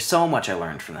that. There's so much I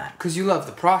learned from that. Because you love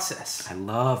the process. I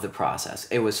love the process.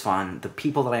 It was fun. The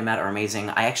people that I met are amazing.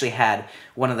 I actually had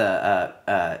one of the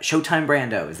Showtime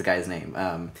Brando is the guy's name.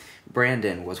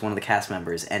 Brandon was one of the cast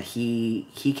members, and he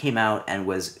came out and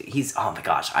he's oh my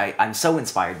gosh, I'm so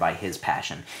inspired by his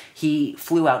passion. He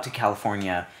flew out to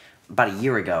California about a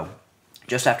year ago,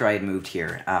 just after I had moved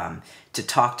here, to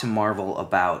talk to Marvel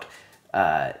about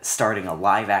starting a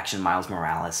live action Miles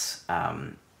Morales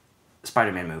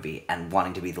Spider-Man movie and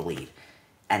wanting to be the lead.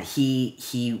 And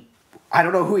he I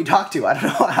don't know who he talked to. I don't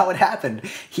know how it happened.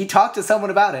 He talked to someone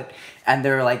about it, and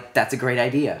they're like, "That's a great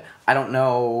idea." I don't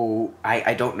know.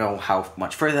 I don't know how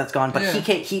much further that's gone, but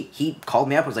he called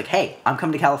me up and was like, "Hey, I'm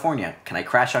coming to California. Can I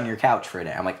crash on your couch for a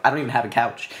day?" I'm like, "I don't even have a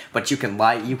couch, but you can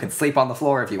sleep on the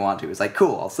floor if you want to." It's like,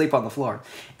 "Cool, I'll sleep on the floor."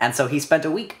 And so he spent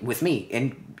a week with me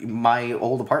in my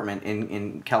old apartment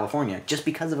in California just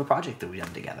because of a project that we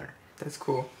done together. That's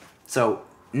cool. So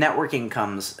networking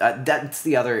comes. That's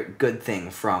the other good thing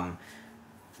from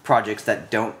projects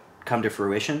that don't come to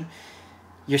fruition.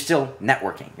 You're still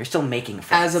networking. You're still making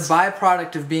friends. As a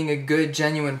byproduct of being a good,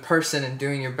 genuine person and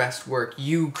doing your best work,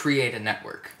 you create a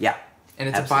network. Yeah. And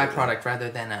it's absolutely. a byproduct rather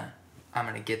than I'm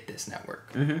going to get this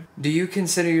network. Mm-hmm. Do you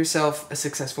consider yourself a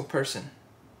successful person?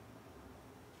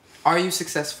 Are you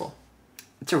successful?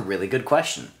 It's a really good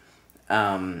question.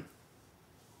 I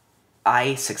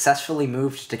successfully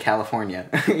moved to California,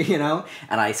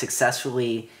 and I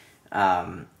successfully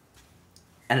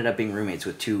ended up being roommates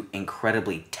with two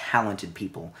incredibly talented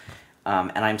people,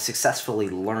 and I'm successfully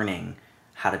learning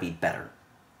how to be better.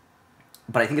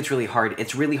 But I think it's really hard.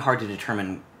 It's really hard to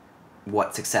determine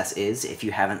what success is if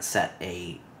you haven't set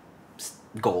a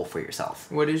goal for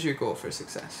yourself. What is your goal for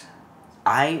success?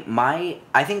 I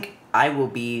think I will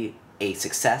be a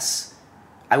success.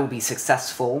 I will be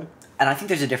successful, and I think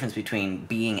there's a difference between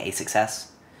being a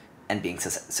success and being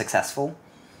successful.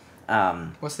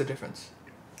 What's the difference?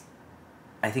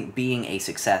 I think being a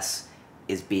success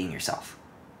is being yourself.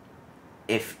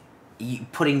 If you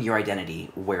putting your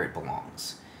identity where it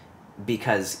belongs,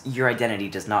 because your identity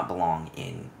does not belong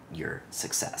in your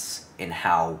success, in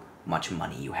how much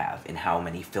money you have, in how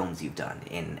many films you've done,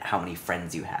 in how many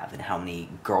friends you have, in how many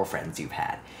girlfriends you've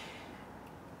had.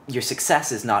 Your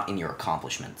success is not in your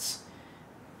accomplishments.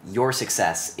 Your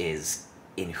success is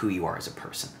in who you are as a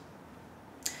person.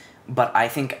 But I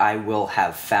think I will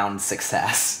have found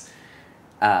success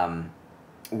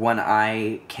when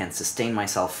I can sustain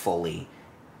myself fully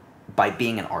by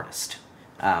being an artist.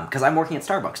 Because I'm working at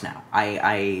Starbucks now.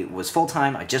 I was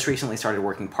full-time. I just recently started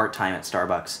working part-time at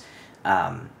Starbucks.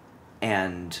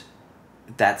 And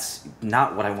that's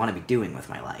not what I want to be doing with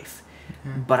my life.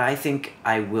 Mm-hmm. But I think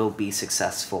I will be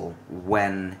successful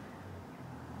when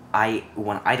I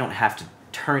don't have to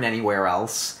turn anywhere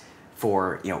else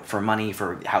for money,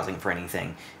 for housing, for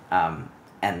anything.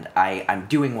 And I'm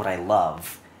doing what I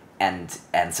love and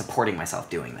supporting myself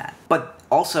doing that. But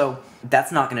also,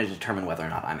 that's not going to determine whether or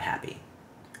not I'm happy.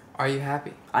 Are you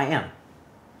happy? I am.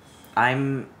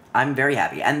 I'm very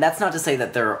happy. And that's not to say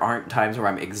that there aren't times where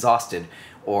I'm exhausted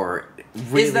or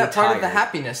really Is that tired. part of the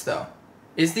happiness, though?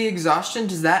 Is the exhaustion,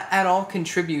 does that at all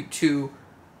contribute to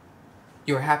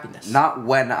your happiness? Not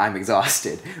when I'm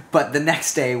exhausted, but the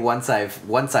next day once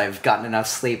I've gotten enough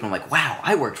sleep and I'm like, wow,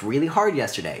 I worked really hard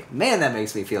yesterday. Man, that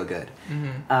makes me feel good.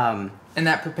 Mm-hmm. And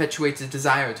that perpetuates a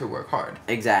desire to work hard.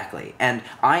 Exactly. And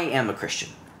I am a Christian.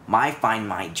 I find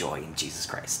my joy in Jesus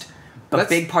Christ. But a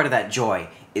big part of that joy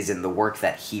is in the work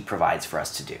that he provides for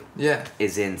us to do. Yeah.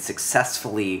 Is in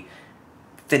successfully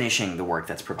finishing the work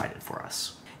that's provided for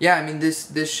us. Yeah, I mean,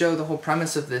 this show, the whole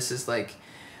premise of this is like,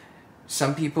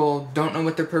 some people don't know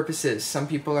what their purpose is. Some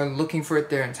people are looking for it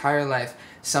their entire life.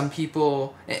 Some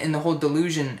people, and the whole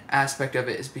delusion aspect of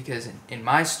it is because in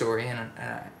my story, and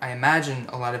I imagine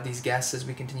a lot of these guests as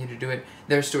we continue to do it,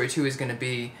 their story too is going to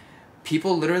be,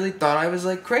 people literally thought I was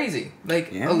like crazy,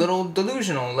 like a little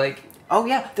delusional, like. Oh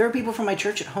yeah, there are people from my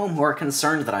church at home who are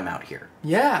concerned that I'm out here.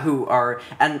 Yeah. Who are,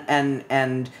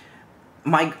 and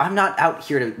I'm not out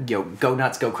here to go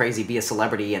nuts, go crazy, be a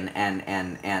celebrity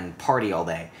and party all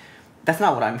day. That's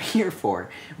not what I'm here for.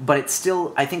 But it's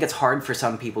still, I think it's hard for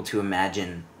some people to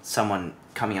imagine someone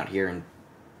coming out here and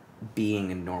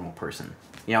being a normal person.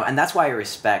 And that's why I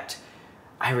respect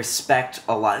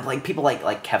a lot, like people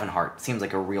like Kevin Hart seems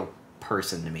like a real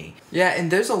person to me. Yeah, and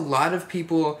there's a lot of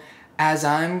people, as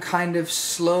I'm kind of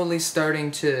slowly starting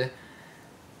to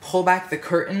pull back the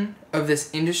curtain of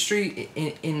this industry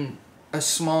in a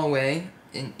small way,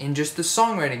 in just the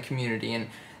songwriting community, and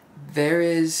there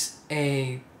is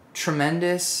a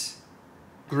tremendous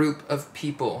group of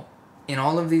people in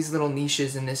all of these little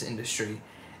niches in this industry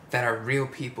that are real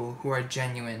people, who are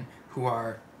genuine, who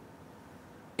are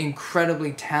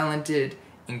incredibly talented,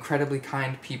 incredibly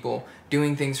kind people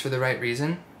doing things for the right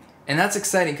reason. And that's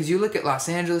exciting because you look at Los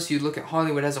Angeles, you look at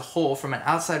Hollywood as a whole from an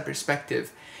outside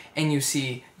perspective, and you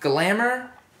see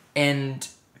glamour and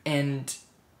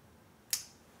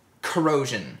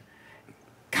corrosion.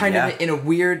 Kind of in a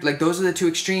weird, like those are the two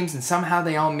extremes, and somehow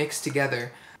they all mix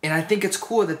together. And I think it's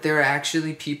cool that there are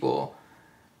actually people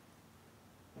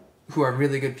who are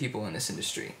really good people in this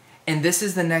industry. And this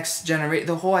is the next generation.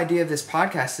 The whole idea of this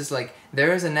podcast is like,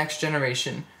 there is a next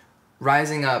generation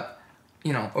rising up,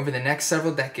 you know, over the next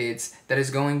several decades that is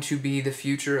going to be the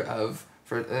future of,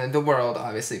 for the world,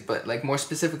 obviously, but like more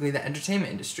specifically the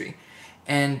entertainment industry.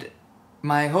 And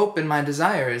my hope and my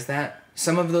desire is that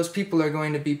some of those people are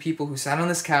going to be people who sat on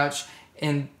this couch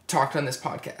and talked on this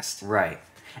podcast. Right.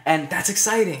 And that's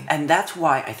exciting. And that's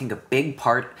why I think a big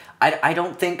part, I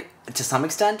don't think, to some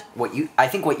extent, I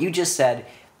think what you just said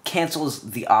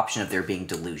cancels the option of there being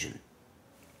delusion.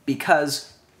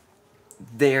 Because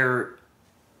there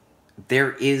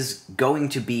is going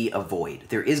to be a void.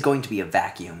 There is going to be a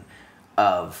vacuum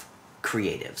of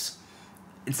creatives.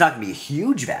 It's not going to be a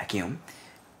huge vacuum,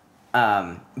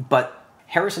 but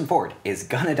Harrison Ford is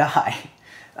gonna die.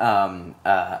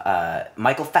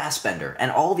 Michael Fassbender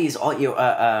and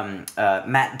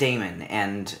Matt Damon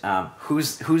and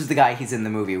who's the guy he's in the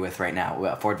movie with right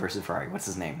now? Ford versus Ferrari. What's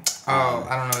his name? I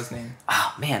don't know his name.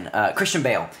 Oh man, Christian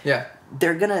Bale. Yeah.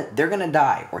 They're gonna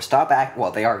die or stop act.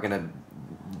 Well, they are gonna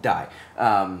die.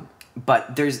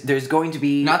 But there's going to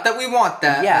be, not that we want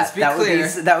that. Yeah, let's be clear.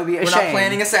 That would be a We're shame. not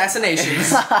planning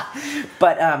assassinations.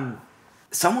 But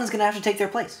someone's gonna have to take their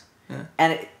place,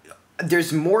 and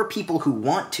there's more people who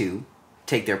want to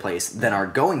take their place than are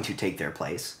going to take their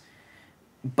place,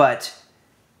 but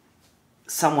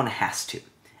someone has to.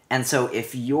 And so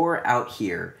if you're out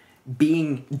here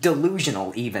being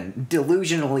delusionally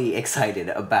excited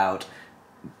about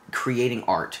creating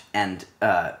art and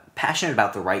passionate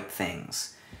about the right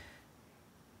things,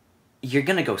 you're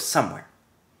gonna go somewhere.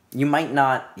 You might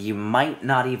not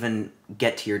even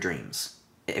get to your dreams,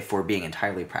 if we're being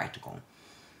entirely practical.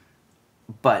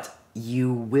 But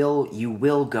you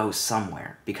will go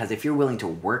somewhere, because if you're willing to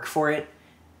work for it,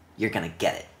 you're gonna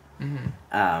get it.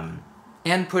 Mm-hmm.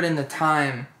 And put in the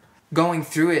time going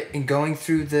through it, and going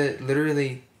through the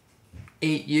literally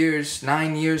 8 years,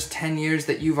 9 years, 10 years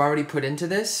that you've already put into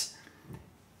this,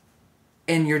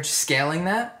 and you're just scaling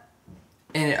that.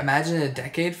 And imagine a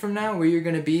decade from now where you're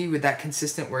gonna be with that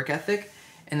consistent work ethic.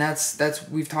 And that's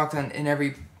we've talked on in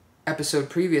every episode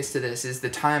previous to this, is the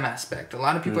time aspect. A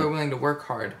lot of people are willing to work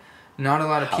hard. Not a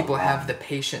lot of people have the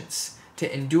patience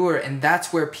to endure, and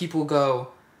that's where people go,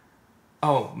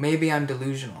 oh, maybe I'm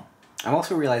delusional. I'm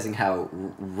also realizing how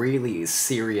really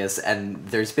serious, and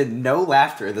there's been no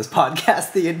laughter in this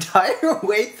podcast the entire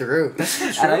way through. That's true.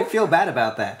 And I feel bad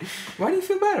about that. Why do you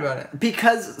feel bad about it?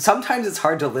 Because sometimes it's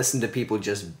hard to listen to people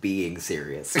just being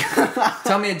serious.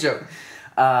 Tell me a joke.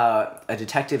 A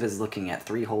detective is looking at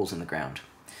 3 holes in the ground.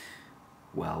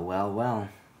 Well.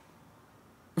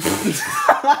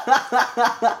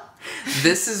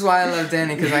 This is why I love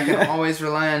Danny, because I can always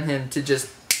rely on him to just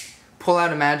pull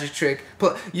out a magic trick.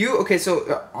 In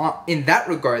that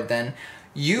regard then,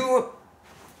 you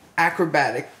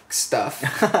acrobatic stuff.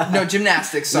 No,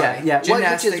 gymnastics, sorry. Yeah.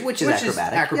 Gymnastics, Which is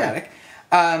acrobatic.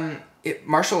 Yeah.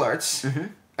 Martial arts.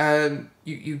 Mm-hmm.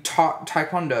 You taught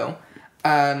taekwondo.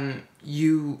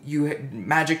 You had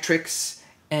magic tricks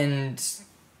and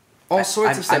all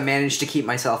sorts of stuff. I managed to keep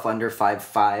myself under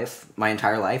 5'5" my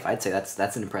entire life. I'd say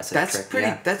that's an impressive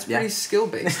trick. That's pretty skill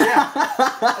based.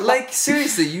 Yeah. Like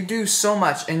seriously, you do so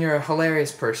much, and you're a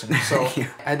hilarious person. So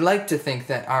I'd like to think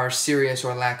that our serious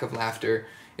or lack of laughter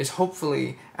is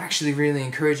hopefully actually really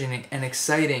encouraging and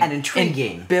exciting and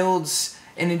intriguing. And builds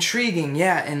and intriguing.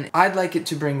 Yeah, and I'd like it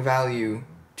to bring value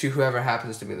to whoever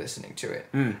happens to be listening to it.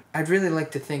 I'd really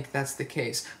like to think that's the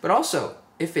case. But also,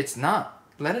 if it's not,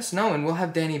 let us know, and we'll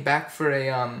have Danny back for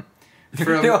a laughing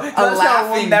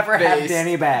we'll never have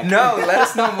Danny back. No, let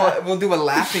us know. We'll do a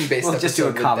laughing based episode. We'll just do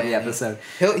a comedy Danny. episode.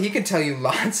 He can tell you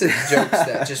lots of jokes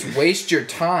that just waste your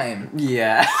time.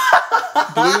 Yeah.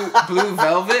 Blue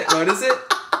velvet. What is it?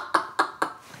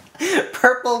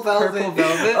 Purple velvet. Purple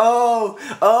velvet.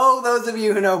 Oh, those of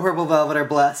you who know Purple Velvet are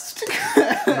blessed.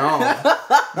 No,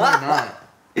 we're not.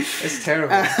 It's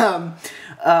terrible.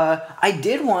 I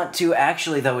did want to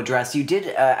actually, though, address, you did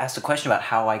ask a question about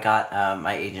how I got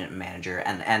my agent and manager,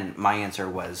 and my answer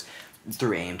was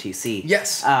through AMTC.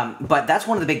 Yes. But that's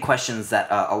one of the big questions that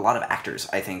a lot of actors,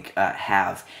 I think,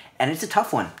 have, and it's a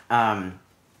tough one.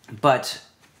 But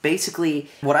basically,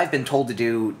 what I've been told to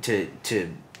do to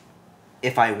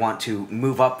if I want to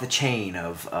move up the chain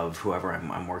of whoever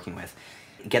I'm working with,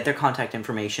 get their contact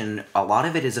information. A lot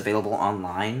of it is available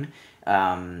online.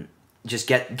 Just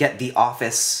get the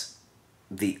office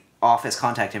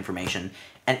contact information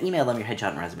and email them your headshot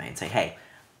and resume and say, hey,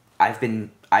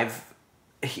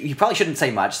 you probably shouldn't say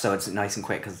much, so it's nice and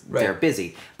quick because they're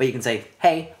busy, but you can say,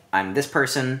 hey, I'm this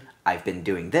person, I've been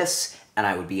doing this, and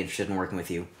I would be interested in working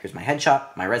with you. Here's my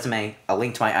headshot, my resume, a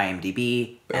link to my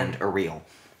IMDb, and a reel.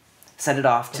 Send it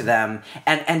off to them,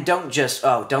 and don't just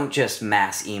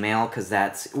mass email, because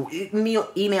that's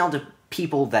email to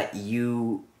people that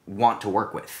you want to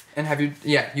work with. And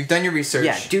you've done your research.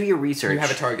 Yeah, do your research. You have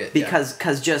a target. Because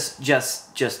just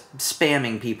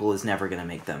spamming people is never going to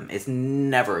make them. It's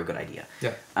never a good idea.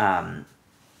 Yeah.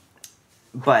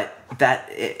 But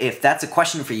if that's a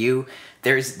question for you,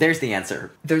 there's the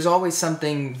answer. There's always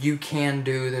something you can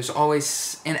do. There's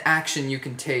always an action you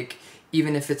can take,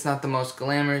 even if it's not the most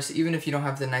glamorous, even if you don't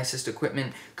have the nicest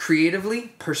equipment.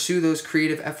 Creatively, pursue those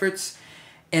creative efforts.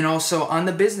 And also on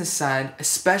the business side,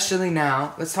 especially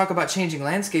now, let's talk about changing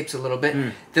landscapes a little bit.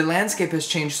 The landscape has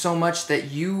changed so much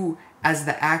that you, as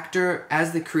the actor,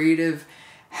 as the creative,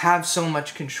 have so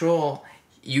much control.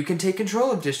 You can take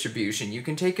control of distribution. You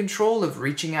can take control of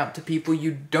reaching out to people.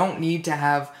 You don't need to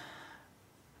have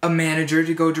a manager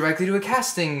to go directly to a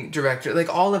casting director.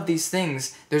 Like, all of these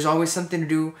things, there's always something to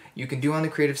do. You can do on the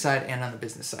creative side and on the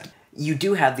business side. You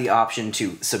do have the option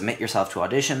to submit yourself to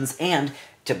auditions and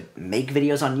to make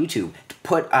videos on YouTube. To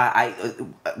put,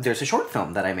 there's a short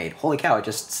film that I made. Holy cow, I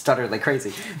just stuttered like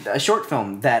crazy. A short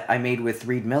film that I made with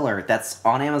Reed Miller that's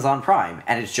on Amazon Prime,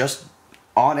 and it's just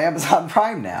on Amazon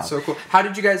Prime now. So cool. How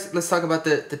did you guys, let's talk about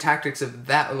the tactics of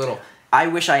that a little. I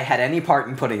wish I had any part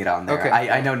in putting it on there. Okay.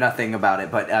 I know nothing about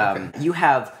it, but you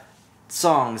have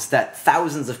songs that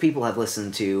thousands of people have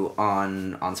listened to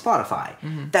on Spotify.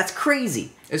 That's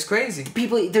crazy. It's crazy.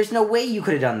 People, there's no way you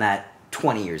could have done that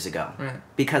 20 years ago. Right.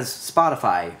 Because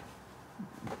Spotify,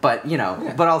 but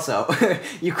but also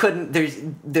you couldn't,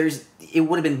 it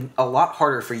would have been a lot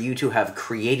harder for you to have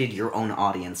created your own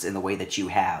audience in the way that you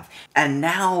have. And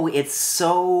now it's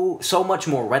so much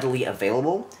more readily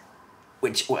available,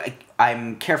 which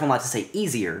I'm careful not to say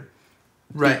easier.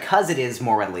 Right. Because it is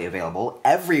more readily available,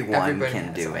 everybody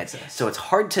can do it. Access. So it's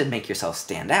hard to make yourself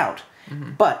stand out,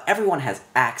 but everyone has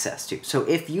access to. So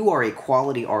if you are a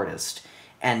quality artist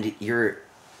and you're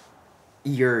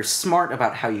smart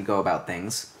about how you go about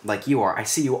things, like you are, I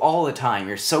see you all the time,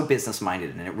 you're so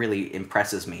business-minded, and it really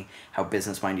impresses me how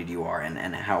business-minded you are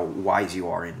and how wise you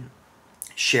are in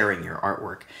sharing your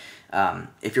artwork.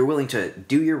 If you're willing to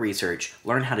do your research,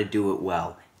 learn how to do it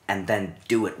well, and then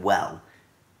do it well,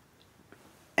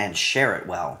 and share it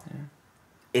well,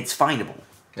 it's findable.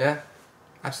 Yeah,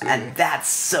 absolutely. And that's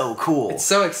so cool. It's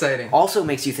so exciting. Also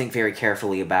makes you think very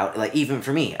carefully about, like, even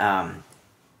for me,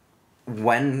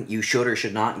 when you should or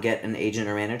should not get an agent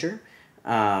or manager,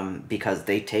 because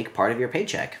they take part of your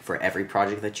paycheck for every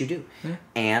project that you do.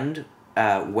 And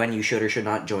when you should or should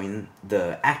not join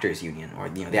the Actors Union or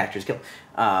the Actors Guild,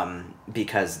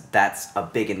 because that's a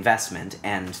big investment,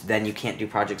 and then you can't do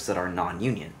projects that are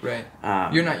non-union. Right.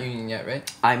 You're not union yet,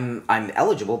 right? I'm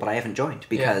eligible, but I haven't joined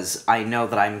because I know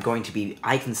that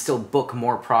I can still book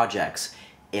more projects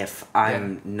if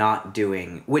I'm not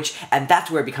doing and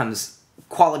that's where it becomes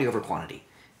quality over quantity.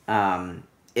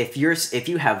 If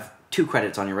you have 2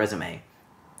 credits on your resume,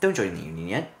 don't join the union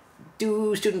yet.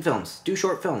 Do student films. Do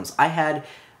short films. I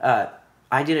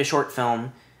did a short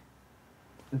film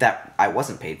that I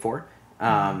wasn't paid for,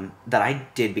 that I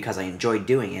did because I enjoyed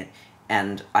doing it,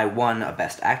 and I won a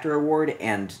Best Actor award,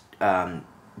 and Darren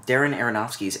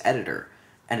Aronofsky's editor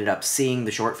ended up seeing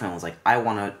the short film and was like, I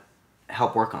want to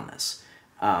help work on this.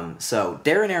 So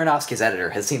Darren Aronofsky's editor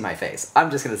has seen my face.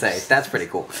 I'm just going to say, that's pretty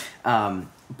cool.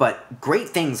 But great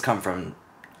things come from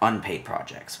unpaid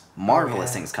projects.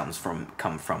 Marvelous things come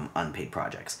from unpaid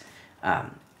projects.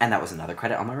 And that was another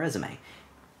credit on my resume.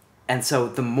 And so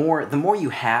the more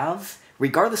you have,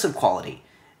 regardless of quality,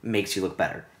 makes you look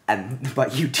better.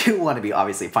 But you do want to be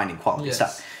obviously finding quality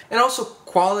stuff. And also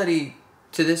quality,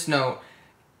 to this note,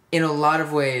 in a lot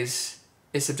of ways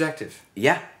is subjective.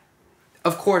 Yeah.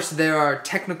 Of course, there are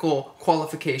technical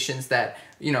qualifications that,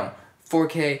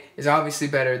 4K is obviously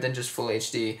better than just full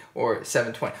HD or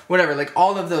 720, whatever, like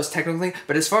all of those technically.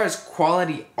 But as far as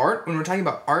quality art, when we're talking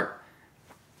about art,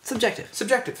 subjective.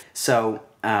 So,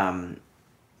 I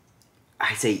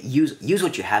say use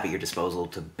what you have at your disposal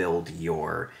to build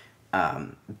your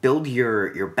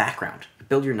background,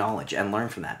 build your knowledge, and learn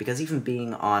from that. Because even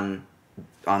being on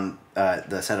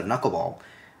the set of Knuckleball,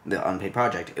 the unpaid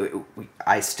project,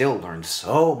 I still learned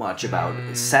so much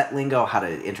about set lingo, how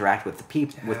to interact with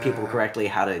people correctly,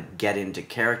 how to get into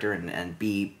character and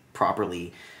be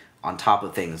properly on top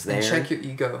of things there. And check your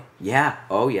ego. Yeah.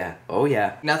 Oh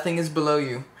yeah. Nothing is below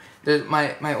you.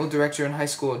 My old director in high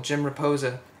school, Jim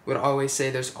Raposa, would always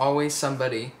say there's always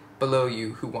somebody below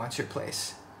you who wants your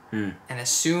place. And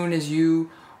as soon as you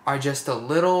are just a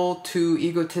little too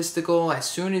egotistical, as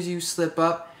soon as you slip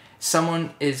up,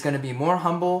 someone is going to be more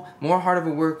humble, more hard of a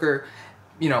worker,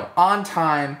 on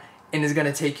time, and is going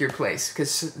to take your place,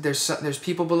 because there's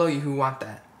people below you who want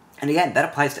that. And again, that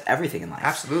applies to everything in life.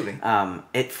 Absolutely.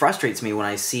 It frustrates me when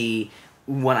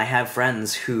I have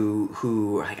friends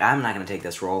who are like, I'm not going to take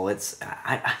this role.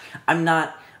 I'm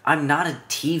not a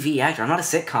TV actor. I'm not a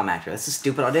sitcom actor. That's a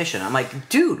stupid audition. I'm like,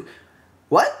 dude,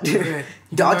 what?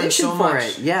 Audition so for much.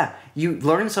 it. Yeah, you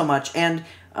learn so much. And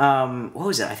what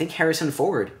was it? I think Harrison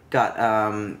Ford got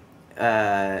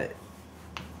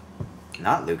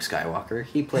not Luke Skywalker.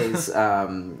 He plays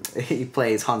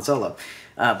Han Solo,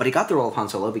 but he got the role of Han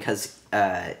Solo because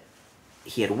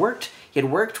he had worked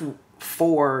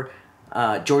for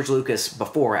George Lucas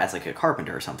before as like a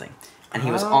carpenter or something, and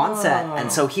he was on set,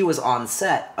 and so he was on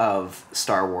set of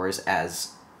Star Wars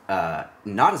as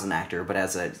not as an actor, but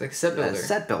as a like set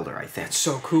builder. I think. That's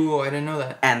so cool. I didn't know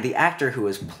that. And the actor who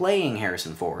was playing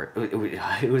Harrison Ford,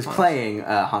 who was playing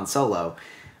Han Solo,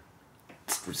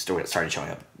 started showing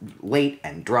up late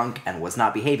and drunk and was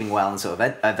not behaving well, and so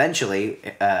eventually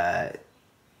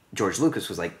George Lucas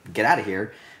was like, "Get out of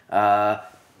here,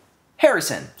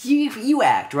 Harrison. You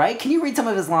act, right? Can you read some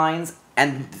of his lines?"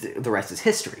 And the rest is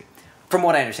history, from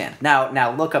what I understand. Now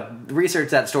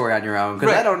research that story on your own,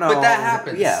 because I don't know. But that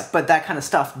happens. Yeah, but that kind of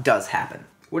stuff does happen.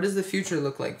 What does the future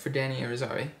look like for Danny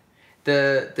Irizarry?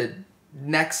 The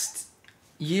next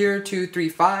year, 2, 3,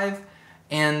 5,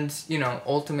 and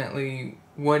ultimately,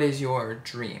 what is your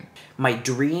dream? My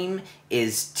dream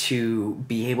is to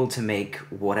be able to make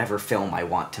whatever film I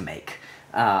want to make.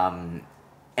 And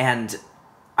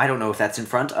I don't know if that's in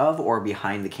front of or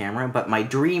behind the camera, but my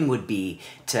dream would be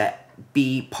to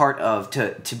be part of,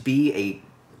 to be a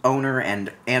owner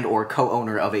and or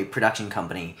co-owner of a production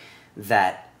company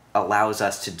that allows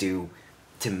us to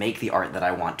make the art that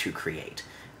I want to create.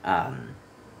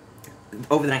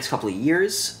 Over the next couple of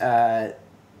years,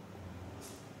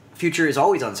 future is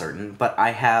always uncertain, but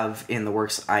I have in the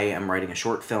works, I am writing a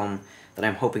short film that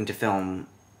I'm hoping to film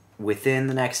within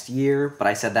the next year, but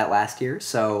I said that last year,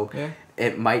 so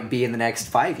it might be in the next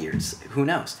 5 years. Who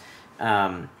knows?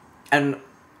 And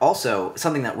also,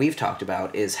 something that we've talked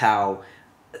about is how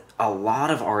a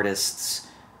lot of artists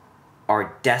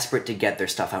are desperate to get their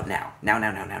stuff out now.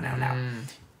 Now.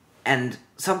 And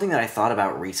something that I thought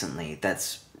about recently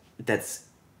that's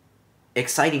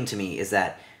exciting to me is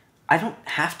that I don't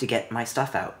have to get my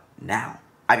stuff out now.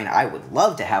 I mean, I would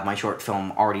love to have my short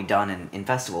film already done in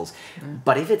festivals,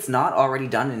 but if it's not already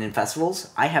done in festivals,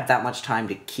 I have that much time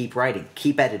to keep writing,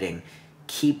 keep editing,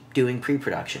 keep doing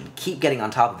pre-production, keep getting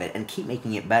on top of it, and keep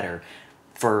making it better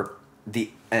for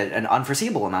an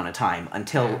unforeseeable amount of time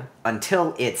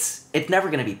until it's never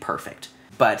going to be perfect.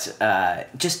 But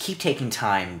just keep taking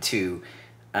time to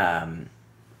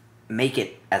make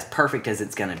it as perfect as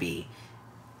it's going to be.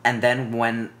 And then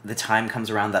when the time comes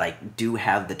around that I do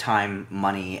have the time,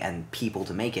 money, and people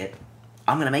to make it,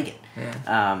 I'm going to make it.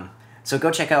 Yeah. So go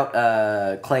check out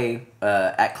Clay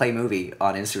at Clay Movie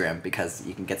on Instagram, because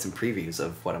you can get some previews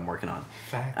of what I'm working on.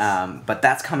 Facts. But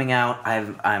that's coming out.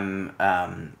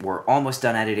 We're almost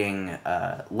done editing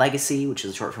Legacy, which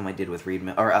is a short film I did with Reed.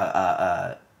 It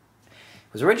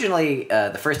was originally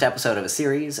the first episode of a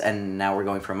series, and now we're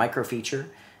going for a micro feature.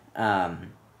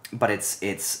 But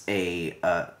it's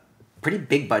a pretty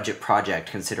big budget project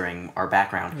considering our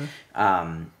background.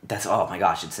 That's, oh my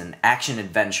gosh, it's an action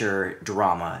adventure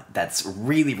drama that's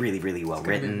really, really, really well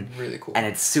written. Really cool. And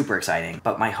it's super exciting.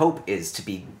 But my hope is to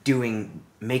be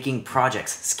making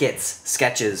projects, skits,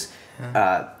 sketches,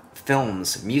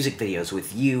 films, music videos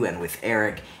with you and with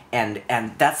Eric. And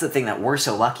that's the thing that we're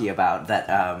so lucky about, that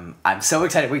I'm so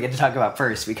excited we get to talk about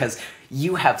first, because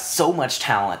you have so much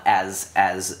talent as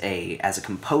a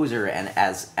composer and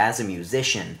as a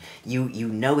musician. You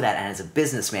know that, and as a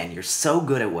businessman, you're so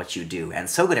good at what you do and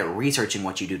so good at researching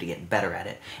what you do to get better at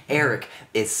it. Eric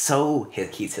is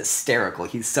he's hysterical.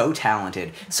 He's so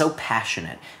talented, so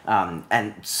passionate,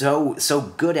 and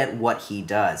so good at what he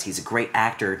does. He's a great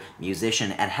actor,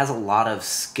 musician, and has a lot of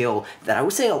skill that I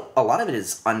would say a lot of it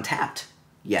is untapped.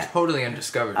 Yeah, totally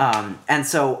undiscovered. And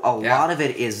so a lot of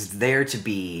it is there to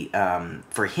be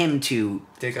for him to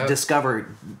discover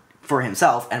for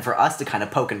himself, and for us to kind of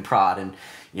poke and prod and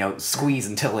squeeze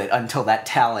until that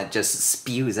talent just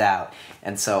spews out.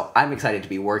 And so I'm excited to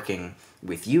be working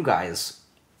with you guys,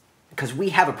 because we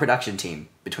have a production team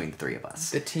between the three of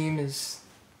us. The team is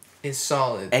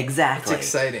solid. Exactly. It's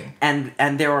exciting.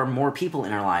 And there are more people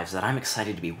in our lives that I'm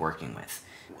excited to be working with.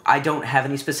 I don't have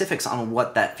any specifics on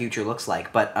what that future looks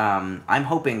like, but I'm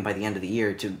hoping by the end of the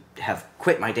year to have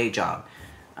quit my day job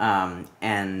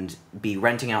and be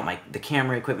renting out the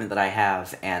camera equipment that I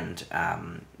have, and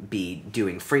be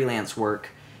doing freelance work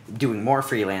doing more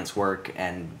freelance work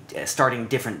and starting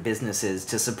different businesses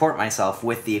to support myself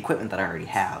with the equipment that I already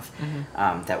have,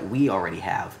 that we already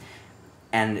have,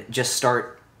 and just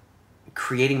start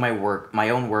creating my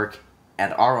own work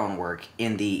and our own work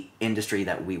in the industry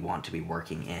that we want to be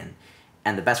working in.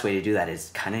 And the best way to do that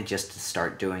is kind of just to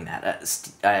start doing that.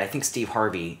 I think Steve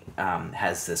Harvey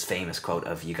has this famous quote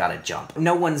of, "You gotta jump."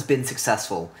 No one's been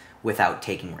successful without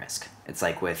taking risk. It's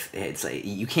like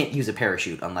you can't use a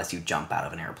parachute unless you jump out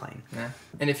of an airplane. Yeah.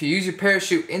 And if you use your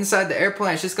parachute inside the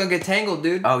airplane, it's just gonna get tangled,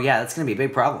 dude. Oh yeah, that's gonna be a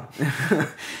big problem.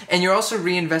 And you're also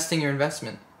reinvesting your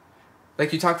investment.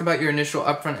 Like you talked about your initial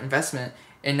upfront investment,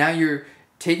 and now you're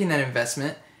taking that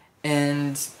investment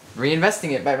and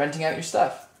reinvesting it by renting out your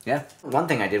stuff. Yeah. One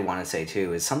thing I did want to say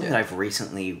too is something that I've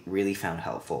recently really found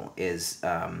helpful is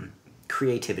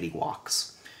creativity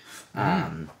walks,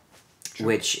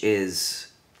 which is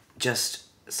just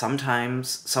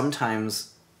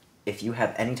sometimes if you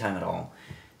have any time at all,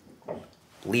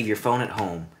 leave your phone at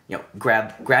home,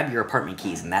 grab your apartment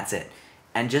keys and that's it,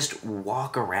 and just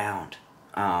walk around.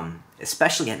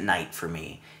 Especially at night for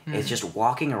me, it's just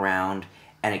walking around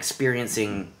and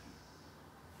experiencing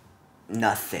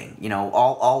nothing,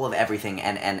 all of everything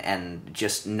and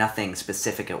just nothing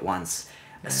specific at once,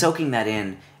 soaking that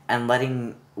in and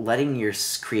letting your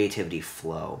creativity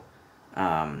flow,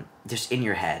 just in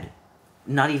your head,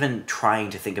 not even trying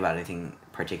to think about anything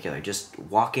particular, just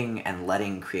walking and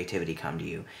letting creativity come to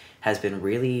you has been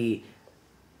really,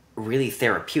 really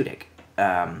therapeutic.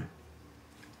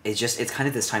 It's kind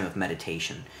of this time of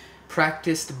meditation.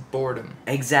 Practiced boredom.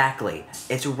 Exactly.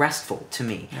 It's restful to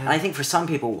me. And I think for some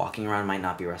people, walking around might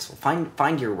not be restful.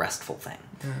 Find your restful thing.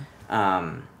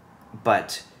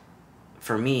 But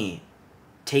for me,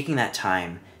 taking that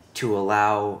time to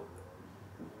allow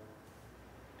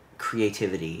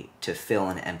creativity to fill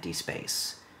an empty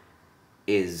space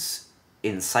is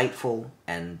insightful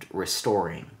and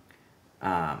restoring.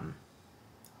 And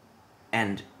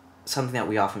something that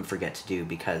we often forget to do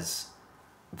because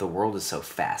the world is so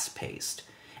fast-paced.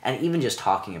 And even just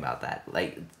talking about that,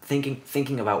 like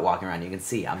thinking about walking around, you can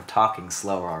see I'm talking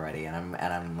slower already, and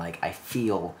I'm like, I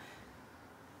feel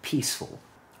peaceful.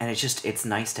 And it's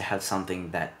nice to have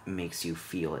something that makes you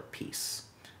feel at peace.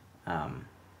 And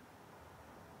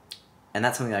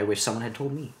that's something that I wish someone had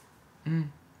told me.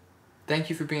 Thank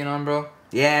you for being on, bro.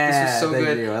 Yeah, this was so thank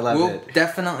good. You. I love we'll it.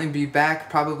 definitely be back,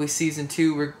 probably season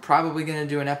 2. We're probably gonna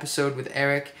do an episode with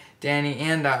Eric, Danny,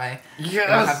 and I. Yes!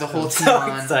 We'll have the whole team so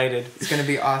on. Excited. It's gonna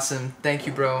be awesome. Thank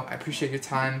you, bro. I appreciate your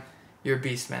time. You're a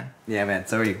beast, man. Yeah, man.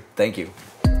 So are you. Thank you.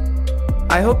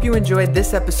 I hope you enjoyed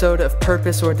this episode of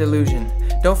Purpose or Delusion.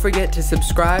 Don't forget to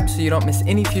subscribe so you don't miss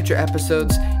any future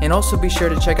episodes, and also be sure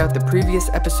to check out the previous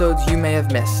episodes you may have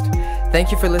missed.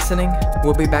 Thank you for listening.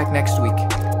 We'll be back next week.